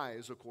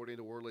wise according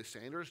to worldly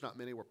standards. Not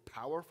many were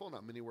powerful.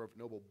 Not many were of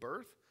noble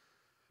birth.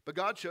 But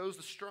God chose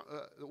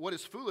what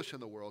is foolish in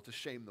the world to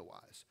shame the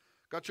wise.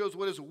 God chose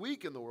what is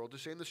weak in the world to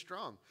shame the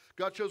strong.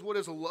 God chose what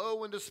is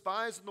low and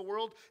despised in the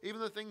world, even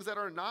the things that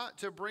are not,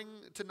 to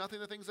bring to nothing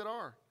the things that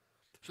are,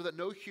 so that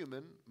no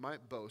human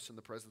might boast in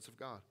the presence of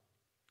God."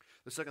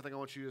 The second thing I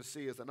want you to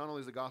see is that not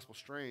only is the gospel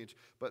strange,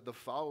 but the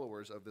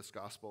followers of this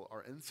gospel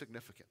are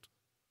insignificant.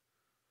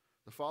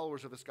 The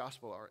followers of this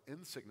gospel are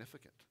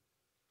insignificant.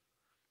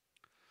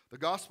 The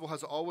gospel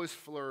has always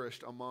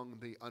flourished among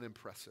the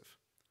unimpressive.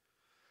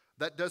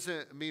 That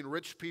doesn't mean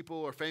rich people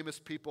or famous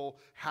people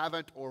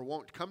haven't or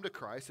won't come to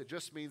Christ. It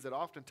just means that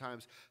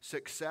oftentimes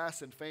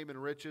success and fame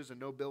and riches and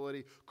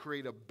nobility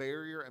create a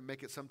barrier and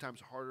make it sometimes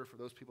harder for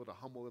those people to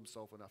humble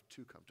themselves enough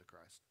to come to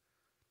Christ.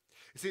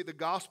 You see, the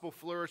gospel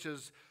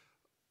flourishes,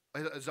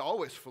 has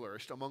always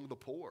flourished among the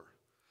poor,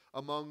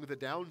 among the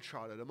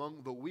downtrodden,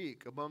 among the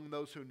weak, among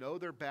those who know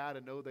they're bad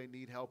and know they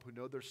need help, who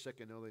know they're sick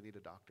and know they need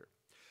a doctor.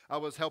 I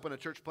was helping a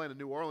church plant in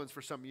New Orleans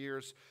for some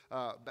years,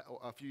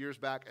 a few years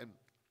back, and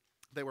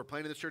they were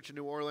planting this church in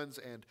New Orleans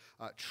and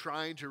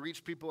trying to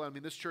reach people. I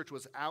mean, this church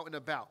was out and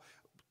about,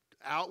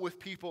 out with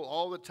people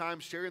all the time,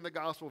 sharing the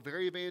gospel,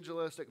 very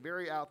evangelistic,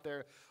 very out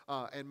there.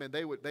 And man,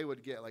 they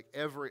would get like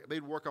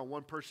they'd work on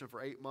one person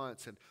for 8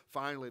 months, and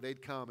finally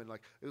they'd come, and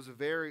like it was a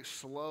very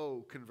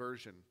slow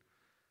conversion.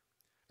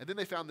 And then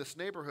they found this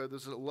neighborhood.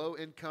 This is a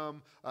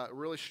low-income,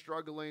 really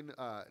struggling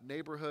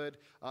neighborhood.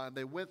 And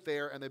they went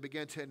there, and they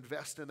began to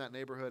invest in that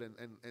neighborhood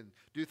and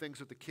do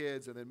things with the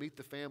kids and then meet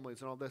the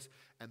families and all this.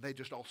 And they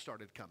just all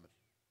started coming.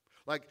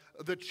 Like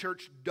the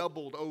church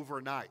doubled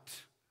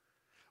overnight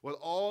with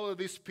all of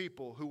these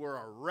people who were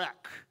a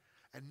wreck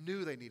and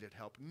knew they needed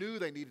help, knew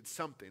they needed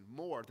something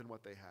more than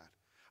what they had.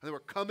 And they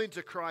were coming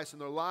to Christ,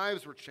 and their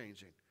lives were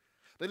changing.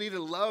 They needed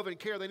love and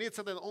care. They needed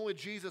something that only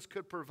Jesus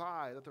could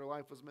provide that their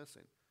life was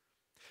missing.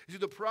 You see,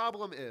 the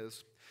problem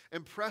is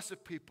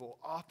impressive people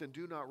often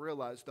do not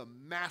realize the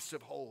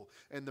massive hole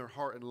in their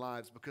heart and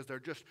lives because they're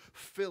just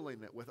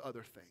filling it with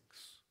other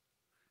things.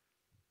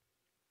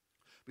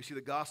 But you see,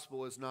 the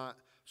gospel is not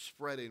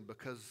spreading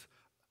because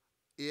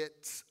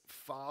its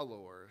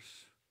followers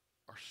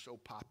are so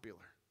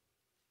popular.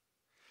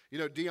 You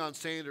know, Deion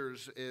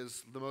Sanders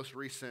is the most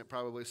recent,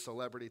 probably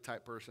celebrity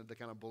type person to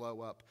kind of blow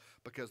up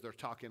because they're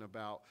talking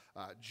about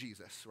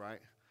Jesus,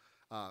 right?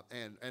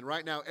 And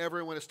right now,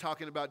 everyone is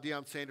talking about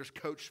Deion Sanders,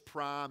 Coach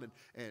Prime, and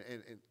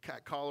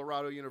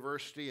Colorado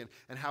University,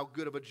 and how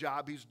good of a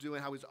job he's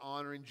doing, how he's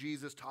honoring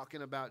Jesus,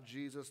 talking about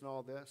Jesus and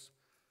all this.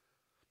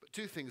 But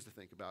two things to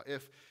think about.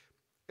 If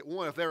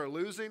they were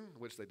losing,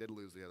 which they did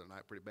lose the other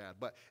night pretty bad,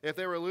 but if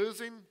they were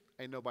losing,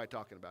 ain't nobody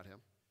talking about him.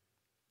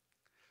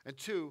 And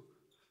two,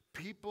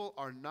 people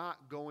are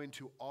not going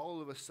to all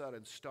of a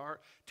sudden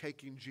start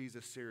taking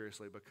Jesus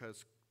seriously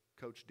because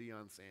Coach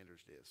Deion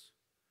Sanders is.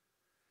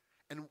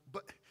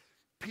 But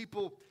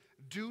people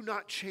do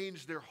not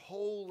change their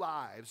whole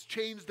lives,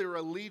 change their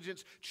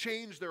allegiance,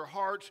 change their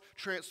hearts,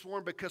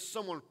 transform because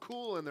someone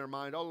cool in their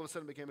mind all of a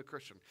sudden became a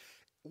Christian.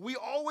 We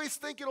always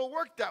think it'll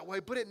work that way,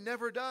 but it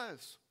never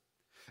does.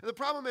 And the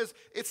problem is,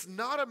 it's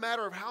not a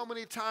matter of how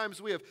many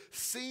times we have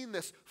seen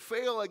this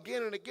fail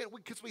again and again,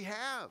 because we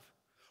have.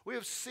 We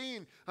have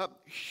seen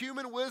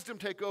human wisdom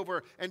take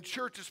over and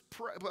churches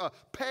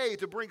pay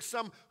to bring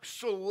some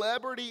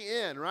celebrity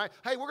in, right?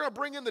 Hey, we're going to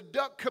bring in the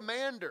duck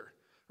commander.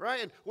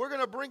 Right? And we're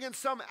going to bring in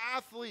some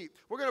athlete.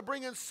 We're going to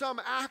bring in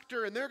some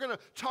actor, and they're going to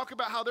talk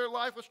about how their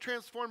life was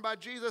transformed by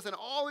Jesus, and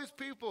all these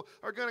people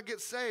are going to get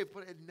saved,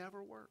 but it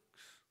never works.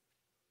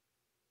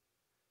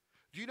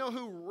 Do you know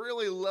who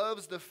really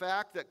loves the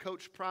fact that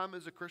Coach Prime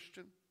is a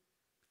Christian?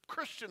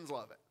 Christians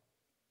love it.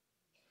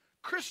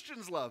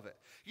 Christians love it.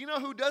 You know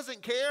who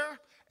doesn't care?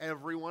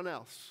 Everyone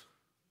else.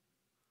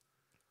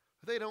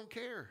 They don't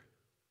care.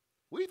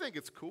 We think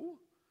it's cool,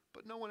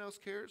 but no one else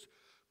cares.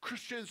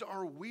 Christians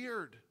are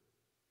weird.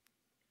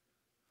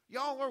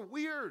 Y'all are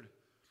weird.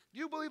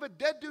 You believe a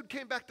dead dude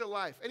came back to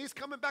life and he's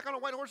coming back on a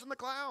white horse in the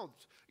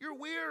clouds. You're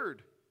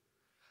weird.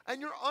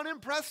 And you're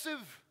unimpressive.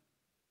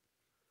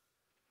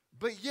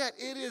 But yet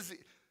it is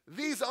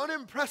these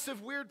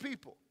unimpressive weird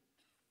people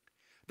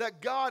that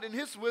God in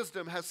his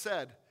wisdom has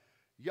said,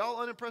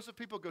 y'all unimpressive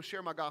people, go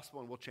share my gospel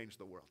and we'll change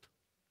the world.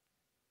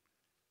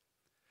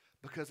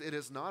 Because it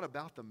is not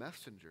about the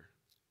messenger.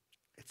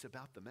 It's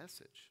about the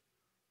message.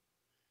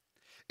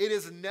 It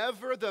is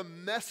never the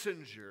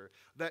messenger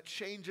that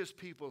changes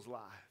people's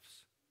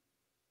lives.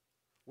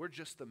 We're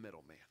just the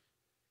middleman.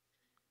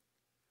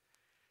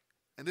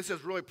 And this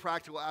has really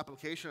practical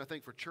application, I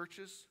think, for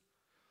churches.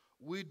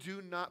 we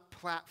do not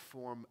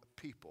platform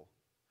people.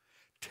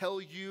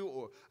 Tell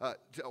you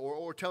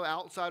or tell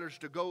outsiders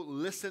to go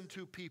listen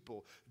to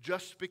people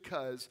just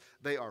because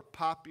they are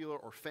popular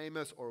or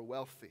famous or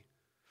wealthy.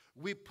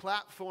 We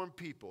platform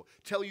people,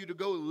 tell you to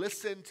go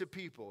listen to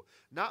people,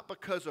 not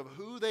because of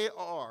who they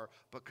are,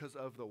 but because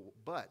of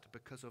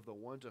the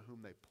one to whom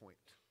they point.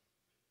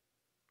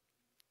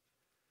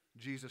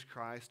 Jesus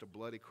Christ, a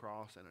bloody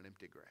cross, and an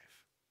empty grave.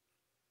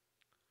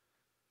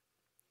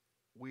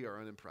 We are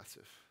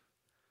unimpressive,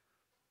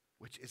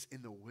 which is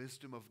in the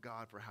wisdom of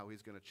God for how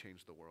he's going to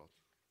change the world.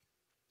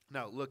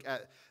 Now, look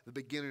at the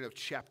beginning of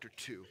chapter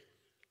 2,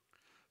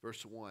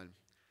 verse 1.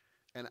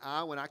 And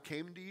when I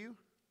came to you,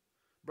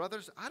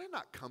 brothers, I did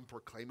not come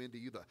proclaiming to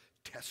you the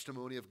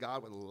testimony of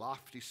God with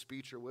lofty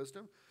speech or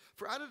wisdom.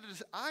 For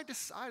I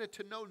decided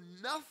to know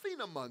nothing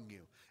among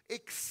you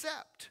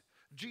except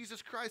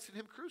Jesus Christ and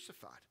him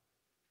crucified.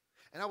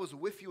 And I was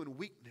with you in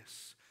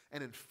weakness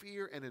and in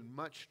fear and in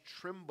much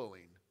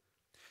trembling.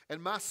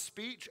 And my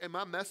speech and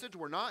my message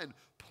were not in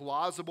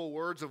plausible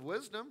words of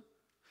wisdom,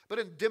 but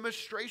in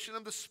demonstration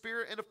of the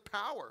Spirit and of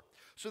power,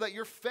 so that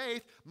your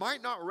faith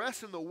might not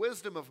rest in the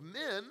wisdom of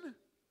men,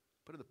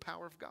 but in the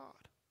power of God.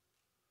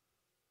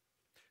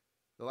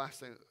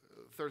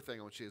 Third thing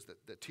I want you to see is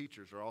that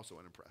teachers are also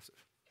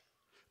unimpressive.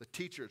 The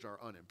teachers are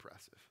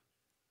unimpressive.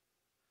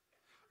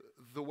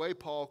 The way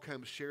Paul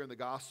comes sharing the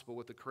gospel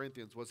with the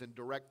Corinthians was in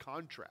direct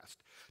contrast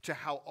to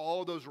how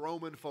all those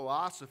Roman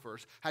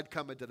philosophers had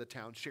come into the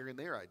town sharing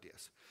their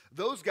ideas.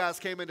 Those guys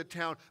came into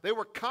town, they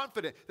were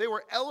confident, they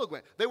were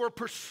eloquent, they were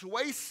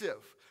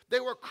persuasive, they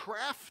were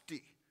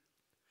crafty.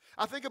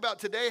 I think about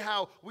today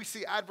how we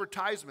see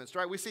advertisements,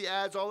 right? We see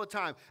ads all the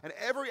time. And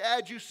every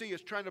ad you see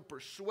is trying to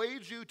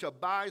persuade you to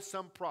buy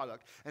some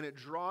product. And it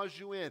draws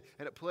you in.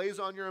 And it plays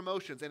on your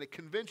emotions. And it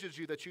convinces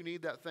you that you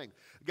need that thing.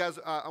 Guys,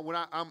 when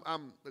I'm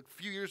a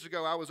few years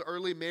ago, I was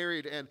early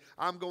married. And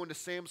I'm going to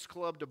Sam's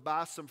Club to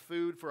buy some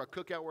food for a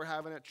cookout we're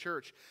having at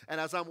church. And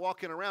as I'm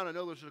walking around, I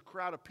know there's a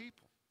crowd of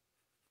people.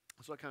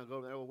 So I kind of go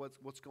over there, well,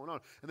 what's going on?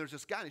 And there's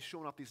this guy, and he's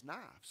showing off these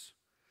knives.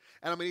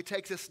 And I mean, he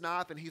takes this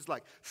knife and he's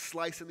like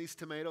slicing these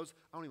tomatoes.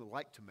 I don't even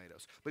like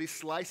tomatoes, but he's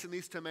slicing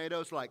these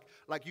tomatoes like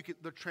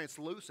they're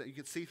translucent. You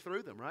can see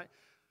through them, right?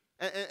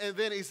 And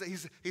then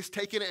he's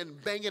taking it and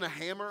banging a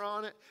hammer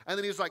on it. And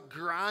then he's like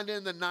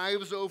grinding the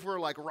knives over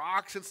like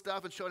rocks and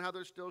stuff and showing how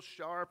they're still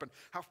sharp and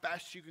how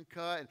fast you can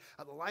cut and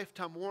the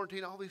lifetime warranty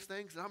and all these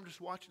things. And I'm just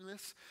watching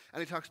this.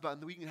 And he talks about,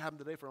 and we can have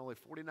them today for only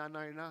 $49.99.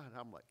 And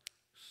I'm like,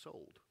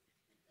 sold.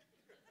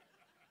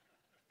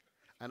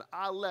 And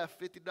I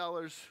left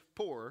 $50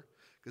 poorer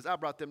because I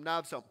brought them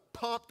knives home,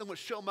 pumped them, and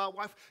show my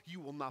wife, you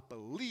will not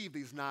believe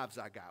these knives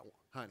I got,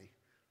 honey.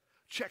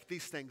 Check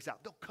these things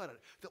out. They'll cut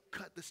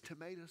this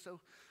tomato. So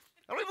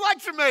I don't even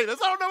like tomatoes.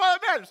 I don't know why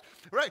that matters,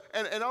 right?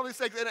 And all these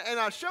things. And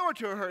I show it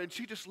to her, and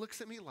she just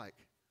looks at me like,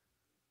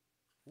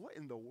 what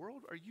in the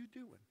world are you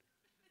doing?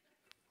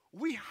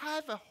 We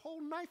have a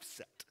whole knife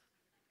set.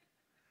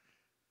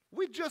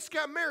 We just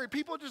got married.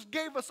 People just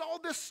gave us all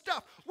this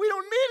stuff. We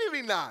don't need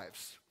any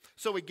knives.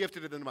 So we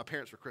gifted it to my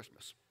parents for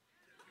Christmas.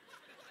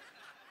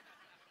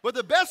 But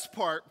the best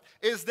part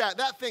is that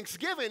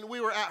Thanksgiving, we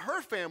were at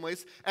her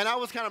family's, and I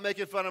was kind of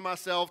making fun of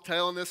myself,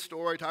 telling this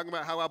story, talking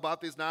about how I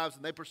bought these knives,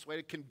 and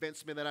they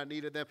convinced me that I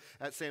needed them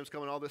at Sam's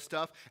Club and all this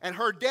stuff. And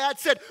her dad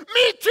said,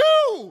 me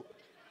too!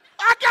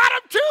 I got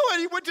them too!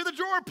 And he went to the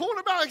drawer and pulled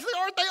them out. He said,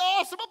 aren't they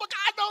awesome? I'm like,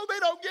 I know they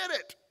don't get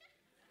it.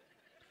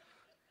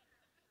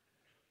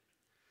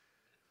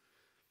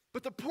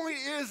 But the point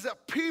is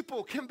that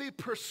people can be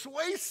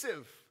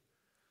persuasive.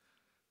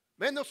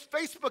 Man, those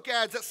Facebook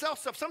ads that sell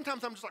stuff,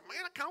 sometimes I'm just like,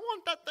 man, I kind of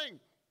want that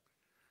thing.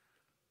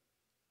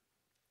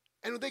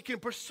 And they can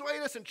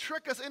persuade us and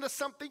trick us into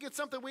thinking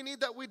something we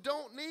need that we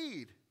don't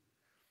need.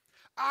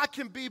 I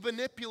can be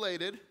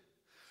manipulated.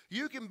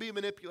 You can be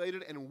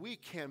manipulated, and we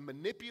can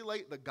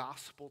manipulate the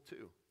gospel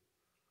too.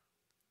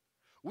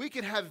 We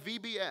can have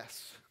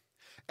VBS.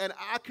 And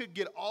I could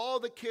get all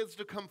the kids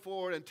to come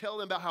forward and tell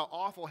them about how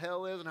awful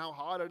hell is and how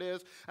hot it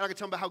is. And I could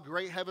tell them about how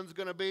great heaven's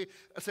going to be.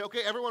 I say, okay,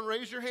 everyone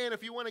raise your hand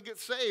if you want to get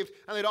saved.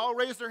 And they'd all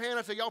raise their hand.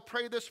 I'd say, y'all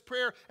pray this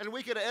prayer. And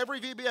we could, at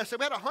every VBS, say,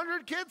 we had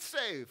 100 kids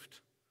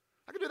saved.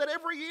 I could do that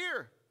every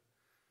year.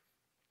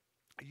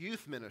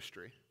 Youth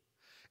ministry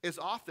is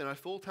often a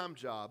full-time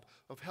job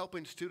of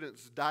helping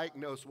students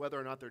diagnose whether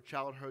or not their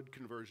childhood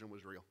conversion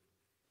was real.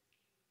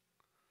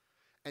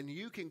 And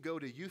you can go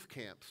to youth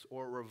camps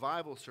or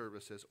revival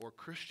services or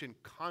Christian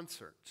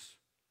concerts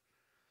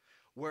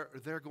where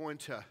they're going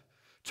to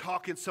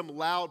talk in some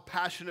loud,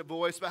 passionate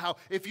voice about how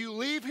if you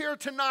leave here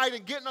tonight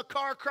and get in a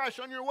car crash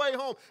on your way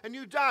home and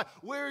you die,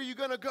 where are you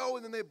going to go?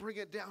 And then they bring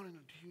it down and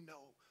do you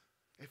know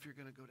if you're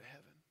going to go to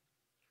heaven?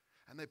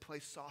 And they play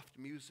soft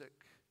music.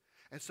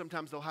 And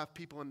sometimes they'll have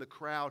people in the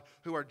crowd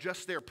who are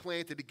just there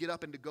planted to get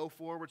up and to go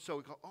forward. So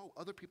we go, oh,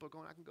 other people are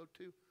going, I can go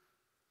too.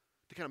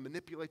 To kind of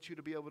manipulate you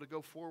to be able to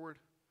go forward.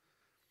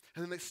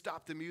 And then they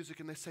stop the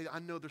music and they say, I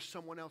know there's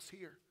someone else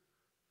here.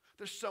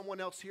 There's someone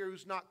else here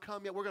who's not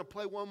come yet. We're going to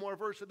play one more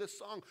verse of this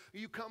song.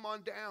 You come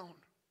on down.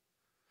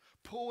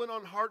 pulling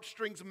on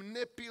heartstrings,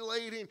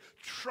 manipulating,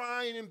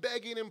 trying and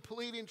begging and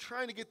pleading,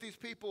 trying to get these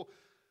people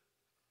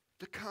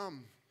to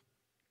come.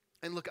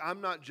 And look,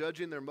 I'm not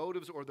judging their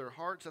motives or their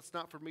hearts. That's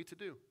not for me to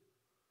do.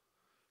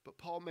 But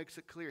Paul makes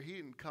it clear he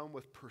didn't come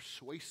with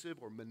persuasive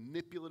or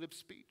manipulative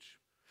speech.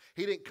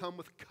 He didn't come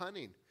with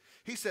cunning.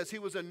 He says he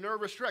was a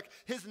nervous wreck.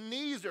 His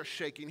knees are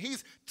shaking.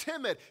 He's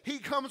timid. He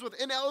comes with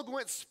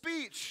ineloquent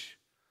speech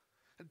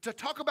to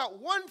talk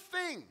about one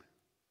thing,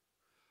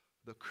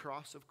 the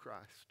cross of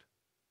Christ.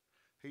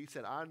 He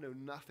said, I know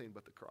nothing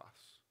but the cross.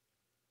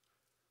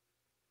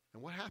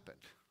 And what happened?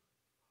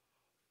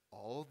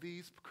 All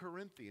these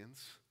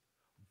Corinthians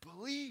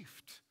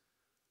believed.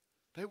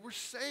 They were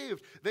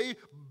saved. They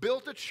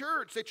built a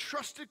church. They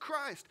trusted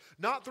Christ,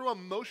 not through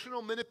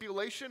emotional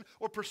manipulation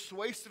or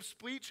persuasive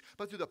speech,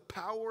 but through the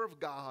power of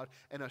God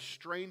and a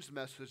strange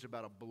message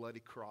about a bloody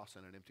cross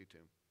and an empty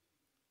tomb.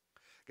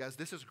 Guys,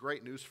 this is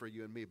great news for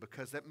you and me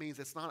because that means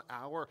it's not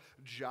our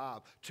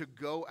job to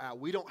go out.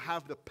 We don't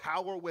have the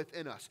power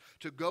within us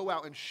to go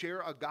out and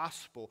share a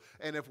gospel.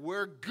 And if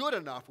we're good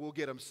enough, we'll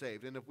get them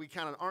saved. And if we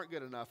kind of aren't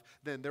good enough,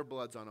 then their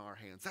blood's on our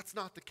hands. That's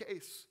not the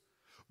case.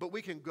 But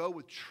we can go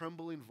with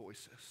trembling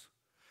voices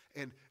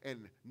and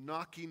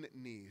knocking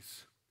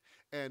knees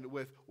and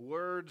with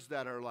words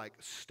that are like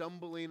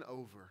stumbling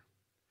over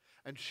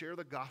and share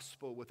the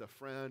gospel with a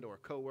friend or a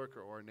coworker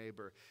or a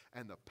neighbor,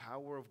 and the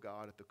power of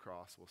God at the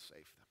cross will save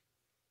them.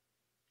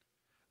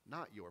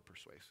 Not your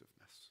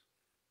persuasiveness.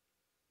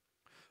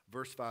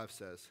 Verse 5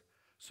 says,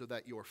 so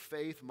that your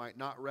faith might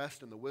not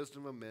rest in the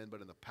wisdom of men,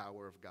 but in the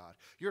power of God.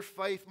 Your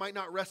faith might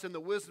not rest in the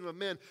wisdom of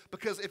men,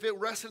 because if it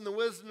rests in the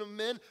wisdom of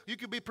men, you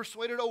could be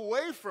persuaded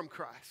away from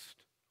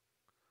Christ.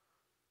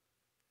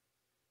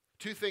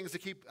 Two things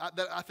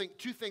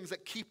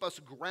that keep us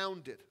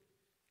grounded,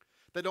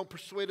 that don't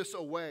persuade us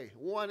away.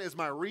 One is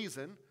my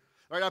reason.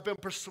 Right? I've been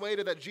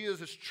persuaded that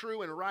Jesus is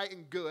true and right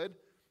and good,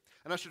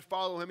 and I should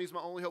follow him. He's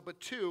my only hope.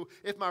 But two,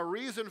 if my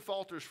reason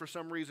falters for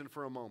some reason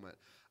for a moment,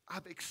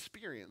 I've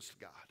experienced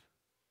God.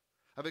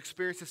 I've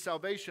experienced his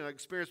salvation. I've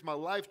experienced my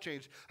life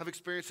change. I've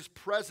experienced his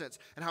presence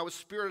and how his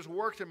spirit has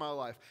worked in my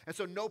life. And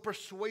so no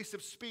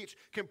persuasive speech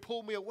can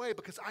pull me away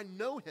because I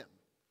know him.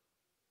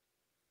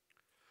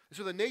 And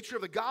so the nature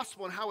of the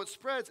gospel and how it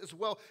spreads is,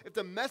 well, if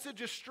the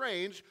message is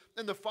strange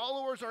and the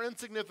followers are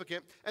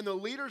insignificant and the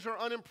leaders are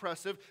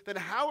unimpressive, then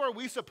how are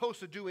we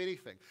supposed to do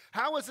anything?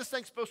 How is this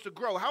thing supposed to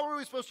grow? How are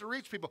we supposed to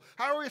reach people?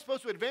 How are we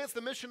supposed to advance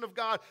the mission of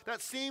God?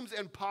 That seems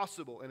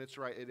impossible. And it's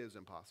right, it is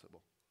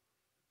impossible.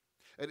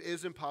 It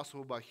is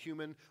impossible by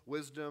human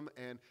wisdom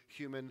and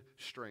human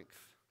strength.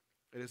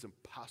 It is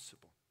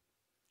impossible.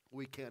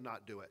 We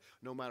cannot do it,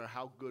 no matter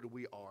how good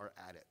we are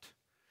at it.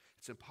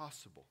 It's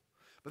impossible.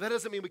 But that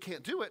doesn't mean we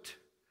can't do it,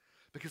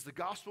 because the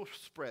gospel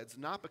spreads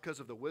not because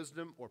of the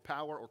wisdom or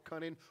power or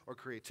cunning or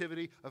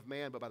creativity of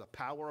man, but by the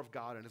power of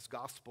God and his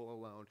gospel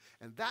alone.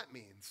 And that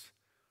means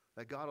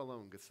that God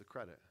alone gets the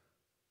credit.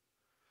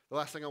 The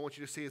last thing I want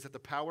you to see is that the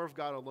power of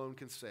God alone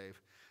can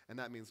save, and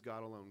that means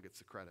God alone gets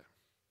the credit.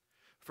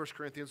 1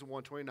 Corinthians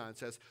 1:29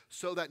 says,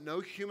 so that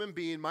no human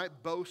being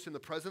might boast in the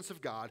presence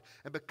of God,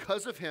 and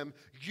because of him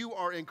you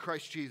are in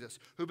Christ Jesus,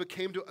 who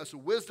became to us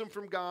wisdom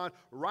from God,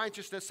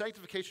 righteousness,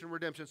 sanctification, and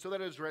redemption, so that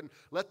it is written,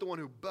 let the one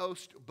who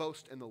boasts,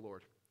 boast in the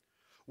Lord.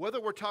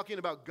 Whether we're talking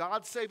about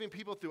God saving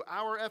people through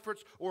our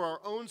efforts or our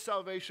own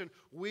salvation,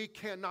 we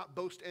cannot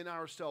boast in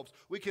ourselves.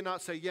 We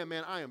cannot say, yeah,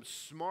 man, I am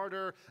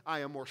smarter, I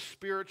am more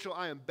spiritual,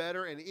 I am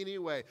better in any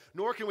way.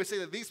 Nor can we say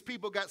that these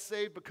people got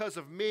saved because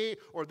of me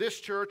or this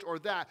church or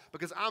that,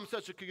 because I'm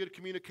such a good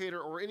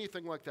communicator or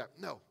anything like that.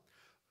 No,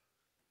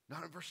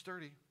 not in verse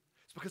 30.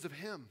 It's because of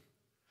him,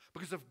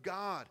 because of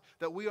God,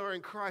 that we are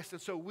in Christ.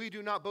 And so we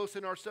do not boast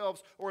in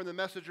ourselves or in the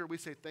messenger. We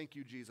say, thank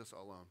you, Jesus,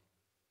 alone.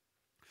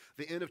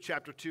 The end of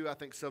chapter 2, I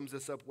think, sums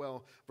this up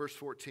well. Verse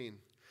 14.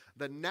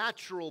 The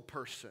natural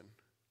person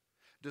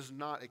does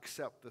not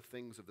accept the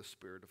things of the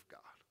Spirit of God,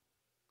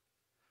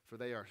 for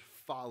they are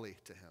folly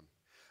to him,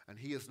 and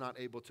he is not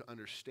able to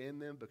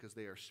understand them because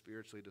they are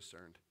spiritually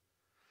discerned.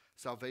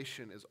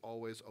 Salvation is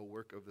always a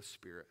work of the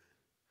Spirit.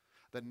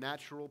 The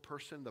natural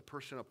person, the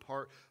person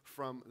apart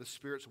from the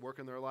Spirit's work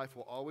in their life,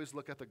 will always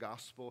look at the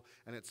gospel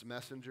and its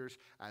messengers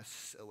as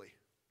silly,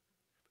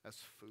 as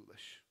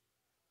foolish.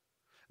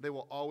 They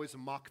will always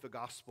mock the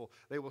gospel.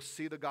 They will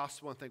see the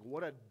gospel and think,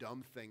 what a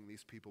dumb thing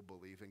these people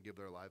believe and give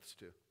their lives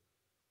to.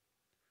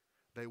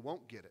 They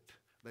won't get it.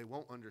 They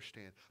won't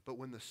understand. But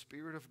when the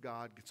Spirit of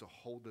God gets a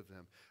hold of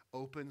them,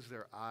 opens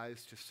their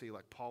eyes to see,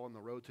 like Paul on the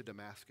road to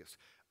Damascus,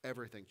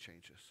 everything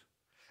changes.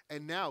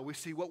 And now we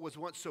see what was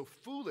once so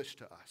foolish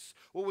to us,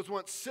 what was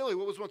once silly,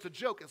 what was once a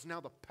joke, is now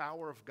the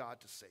power of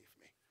God to save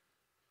me.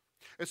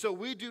 And so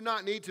we do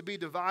not need to be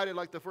divided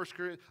like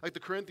the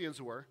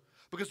Corinthians were,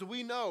 because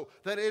we know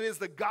that it is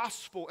the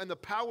gospel and the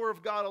power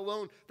of God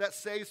alone that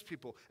saves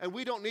people. And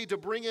we don't need to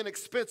bring in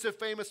expensive,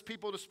 famous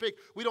people to speak.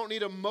 We don't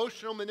need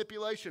emotional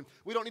manipulation.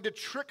 We don't need to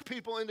trick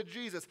people into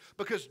Jesus,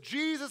 because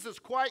Jesus is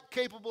quite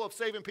capable of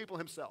saving people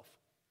himself.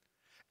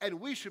 And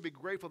we should be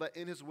grateful that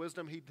in his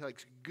wisdom he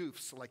takes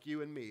goofs like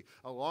you and me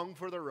along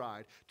for the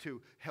ride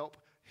to help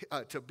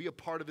to be a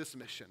part of this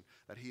mission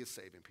that he is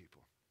saving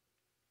people.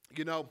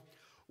 You know,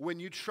 when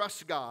you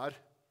trust God,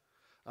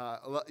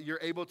 you're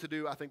able to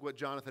do, I think, what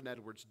Jonathan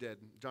Edwards did.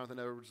 Jonathan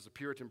Edwards is a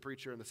Puritan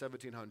preacher in the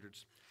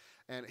 1700s.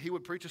 And he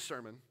would preach a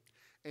sermon.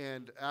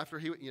 And after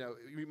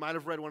you might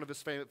have read one of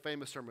his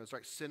famous sermons,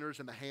 right? Sinners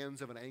in the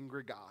hands of an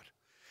angry God.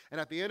 And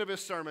at the end of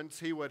his sermons,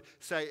 he would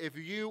say, if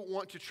you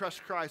want to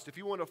trust Christ, if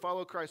you want to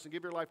follow Christ and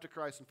give your life to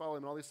Christ and follow him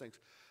and all these things,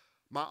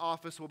 my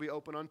office will be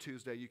open on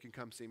Tuesday. You can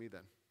come see me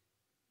then.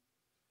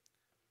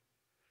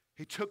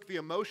 He took the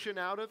emotion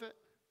out of it.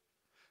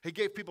 He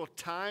gave people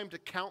time to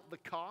count the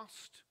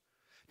cost,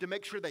 to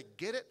make sure they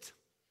get it.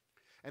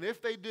 And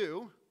if they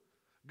do,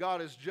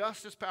 God is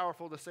just as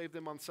powerful to save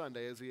them on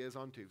Sunday as he is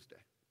on Tuesday.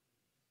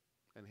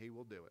 And he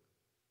will do it.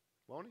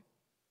 Won't he?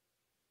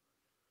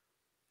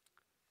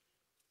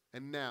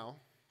 And now,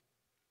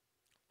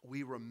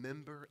 we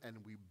remember and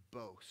we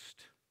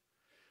boast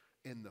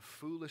in the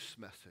foolish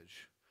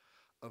message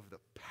of the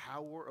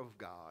power of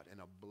God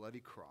and a bloody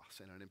cross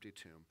and an empty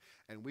tomb.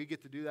 And we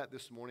get to do that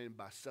this morning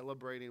by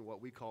celebrating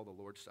what we call the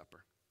Lord's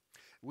Supper.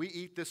 We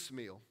eat this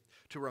meal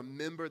to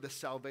remember the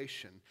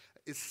salvation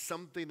is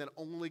something that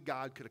only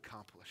God could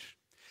accomplish.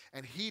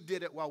 And he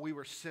did it while we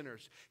were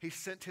sinners. He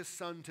sent his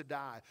son to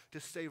die to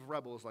save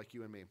rebels like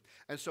you and me.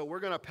 And so we're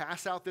going to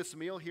pass out this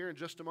meal here in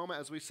just a moment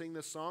as we sing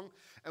this song.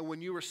 And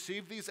when you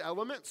receive these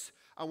elements,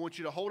 I want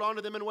you to hold on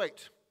to them and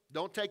wait.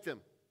 Don't take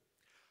them.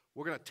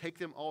 We're going to take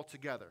them all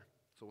together.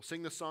 So we'll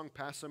sing this song,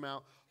 pass them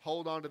out,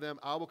 hold on to them.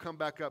 I will come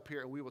back up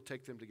here and we will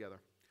take them together.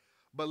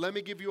 But let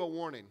me give you a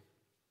warning.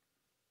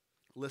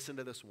 Listen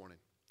to this warning.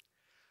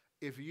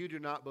 If you do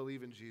not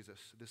believe in Jesus,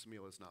 this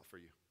meal is not for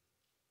you.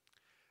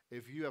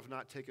 If you have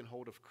not taken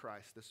hold of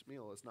Christ, this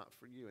meal is not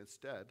for you.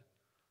 Instead,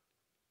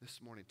 this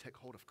morning, take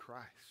hold of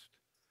Christ,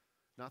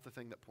 not the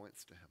thing that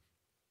points to him.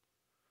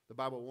 The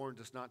Bible warns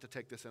us not to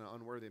take this in an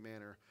unworthy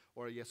manner,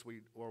 or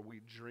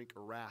we drink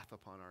wrath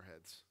upon our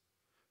heads.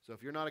 So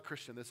if you're not a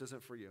Christian, this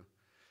isn't for you.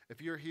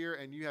 If you're here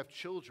and you have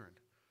children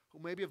who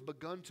maybe have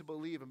begun to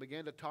believe and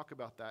began to talk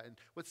about that and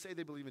would say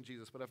they believe in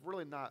Jesus, but have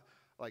really not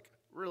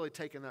really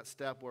taken that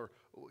step where,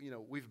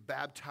 we've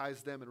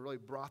baptized them and really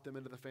brought them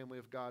into the family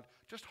of God,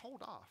 just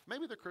hold off.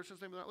 Maybe they're Christians,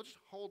 maybe not. Let's just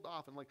hold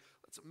off and let's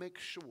make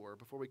sure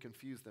before we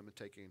confuse them in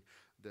taking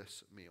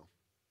this meal.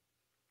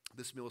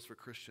 This meal is for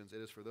Christians.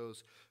 It is for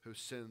those whose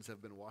sins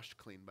have been washed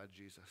clean by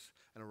Jesus.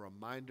 And a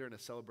reminder and a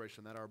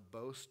celebration that our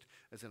boast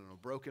is in a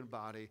broken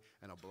body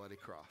and a bloody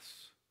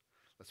cross.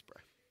 Let's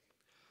pray.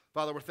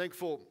 Father, we're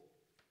thankful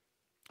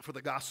for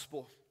the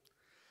gospel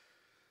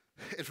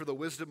and for the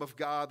wisdom of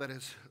God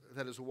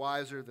that is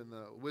wiser than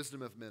the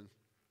wisdom of men.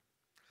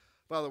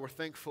 Father, we're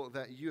thankful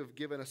that you have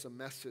given us a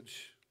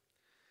message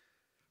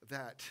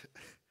that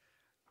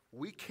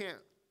we can't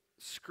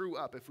screw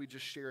up if we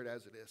just share it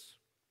as it is.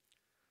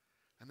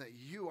 And that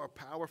you are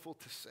powerful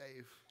to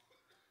save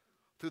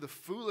through the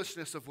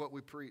foolishness of what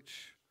we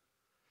preach,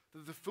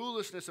 through the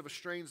foolishness of a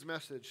strange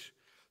message,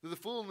 through the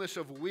foolishness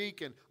of weak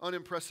and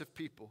unimpressive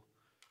people,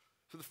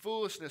 through the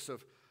foolishness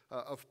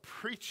of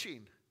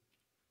preaching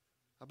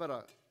about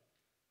a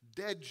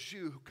dead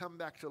Jew who come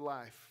back to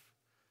life,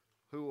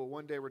 who will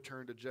one day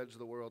return to judge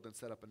the world and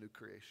set up a new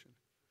creation.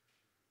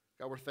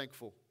 God, we're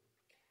thankful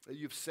that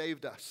you've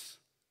saved us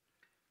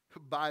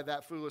by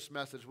that foolish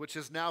message, which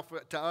is now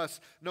to us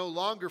no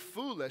longer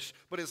foolish,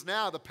 but is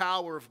now the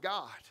power of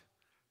God.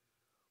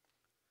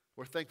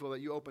 We're thankful that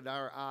you opened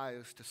our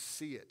eyes to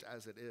see it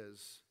as it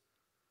is,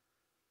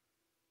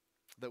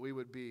 that we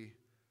would be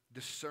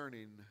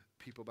discerning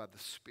people by the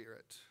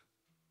Spirit.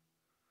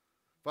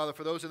 Father,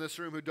 for those in this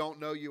room who don't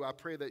know you, I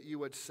pray that you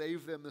would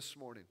save them this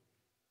morning.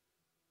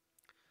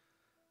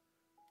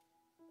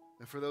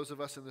 And for those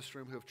of us in this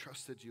room who have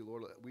trusted you,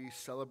 Lord, we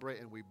celebrate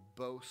and we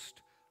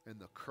boast in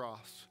the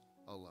cross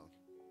alone.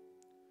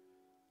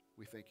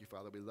 We thank you,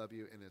 Father. We love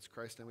you. And it's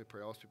Christ's name we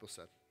pray. All people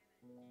said.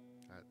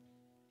 All right.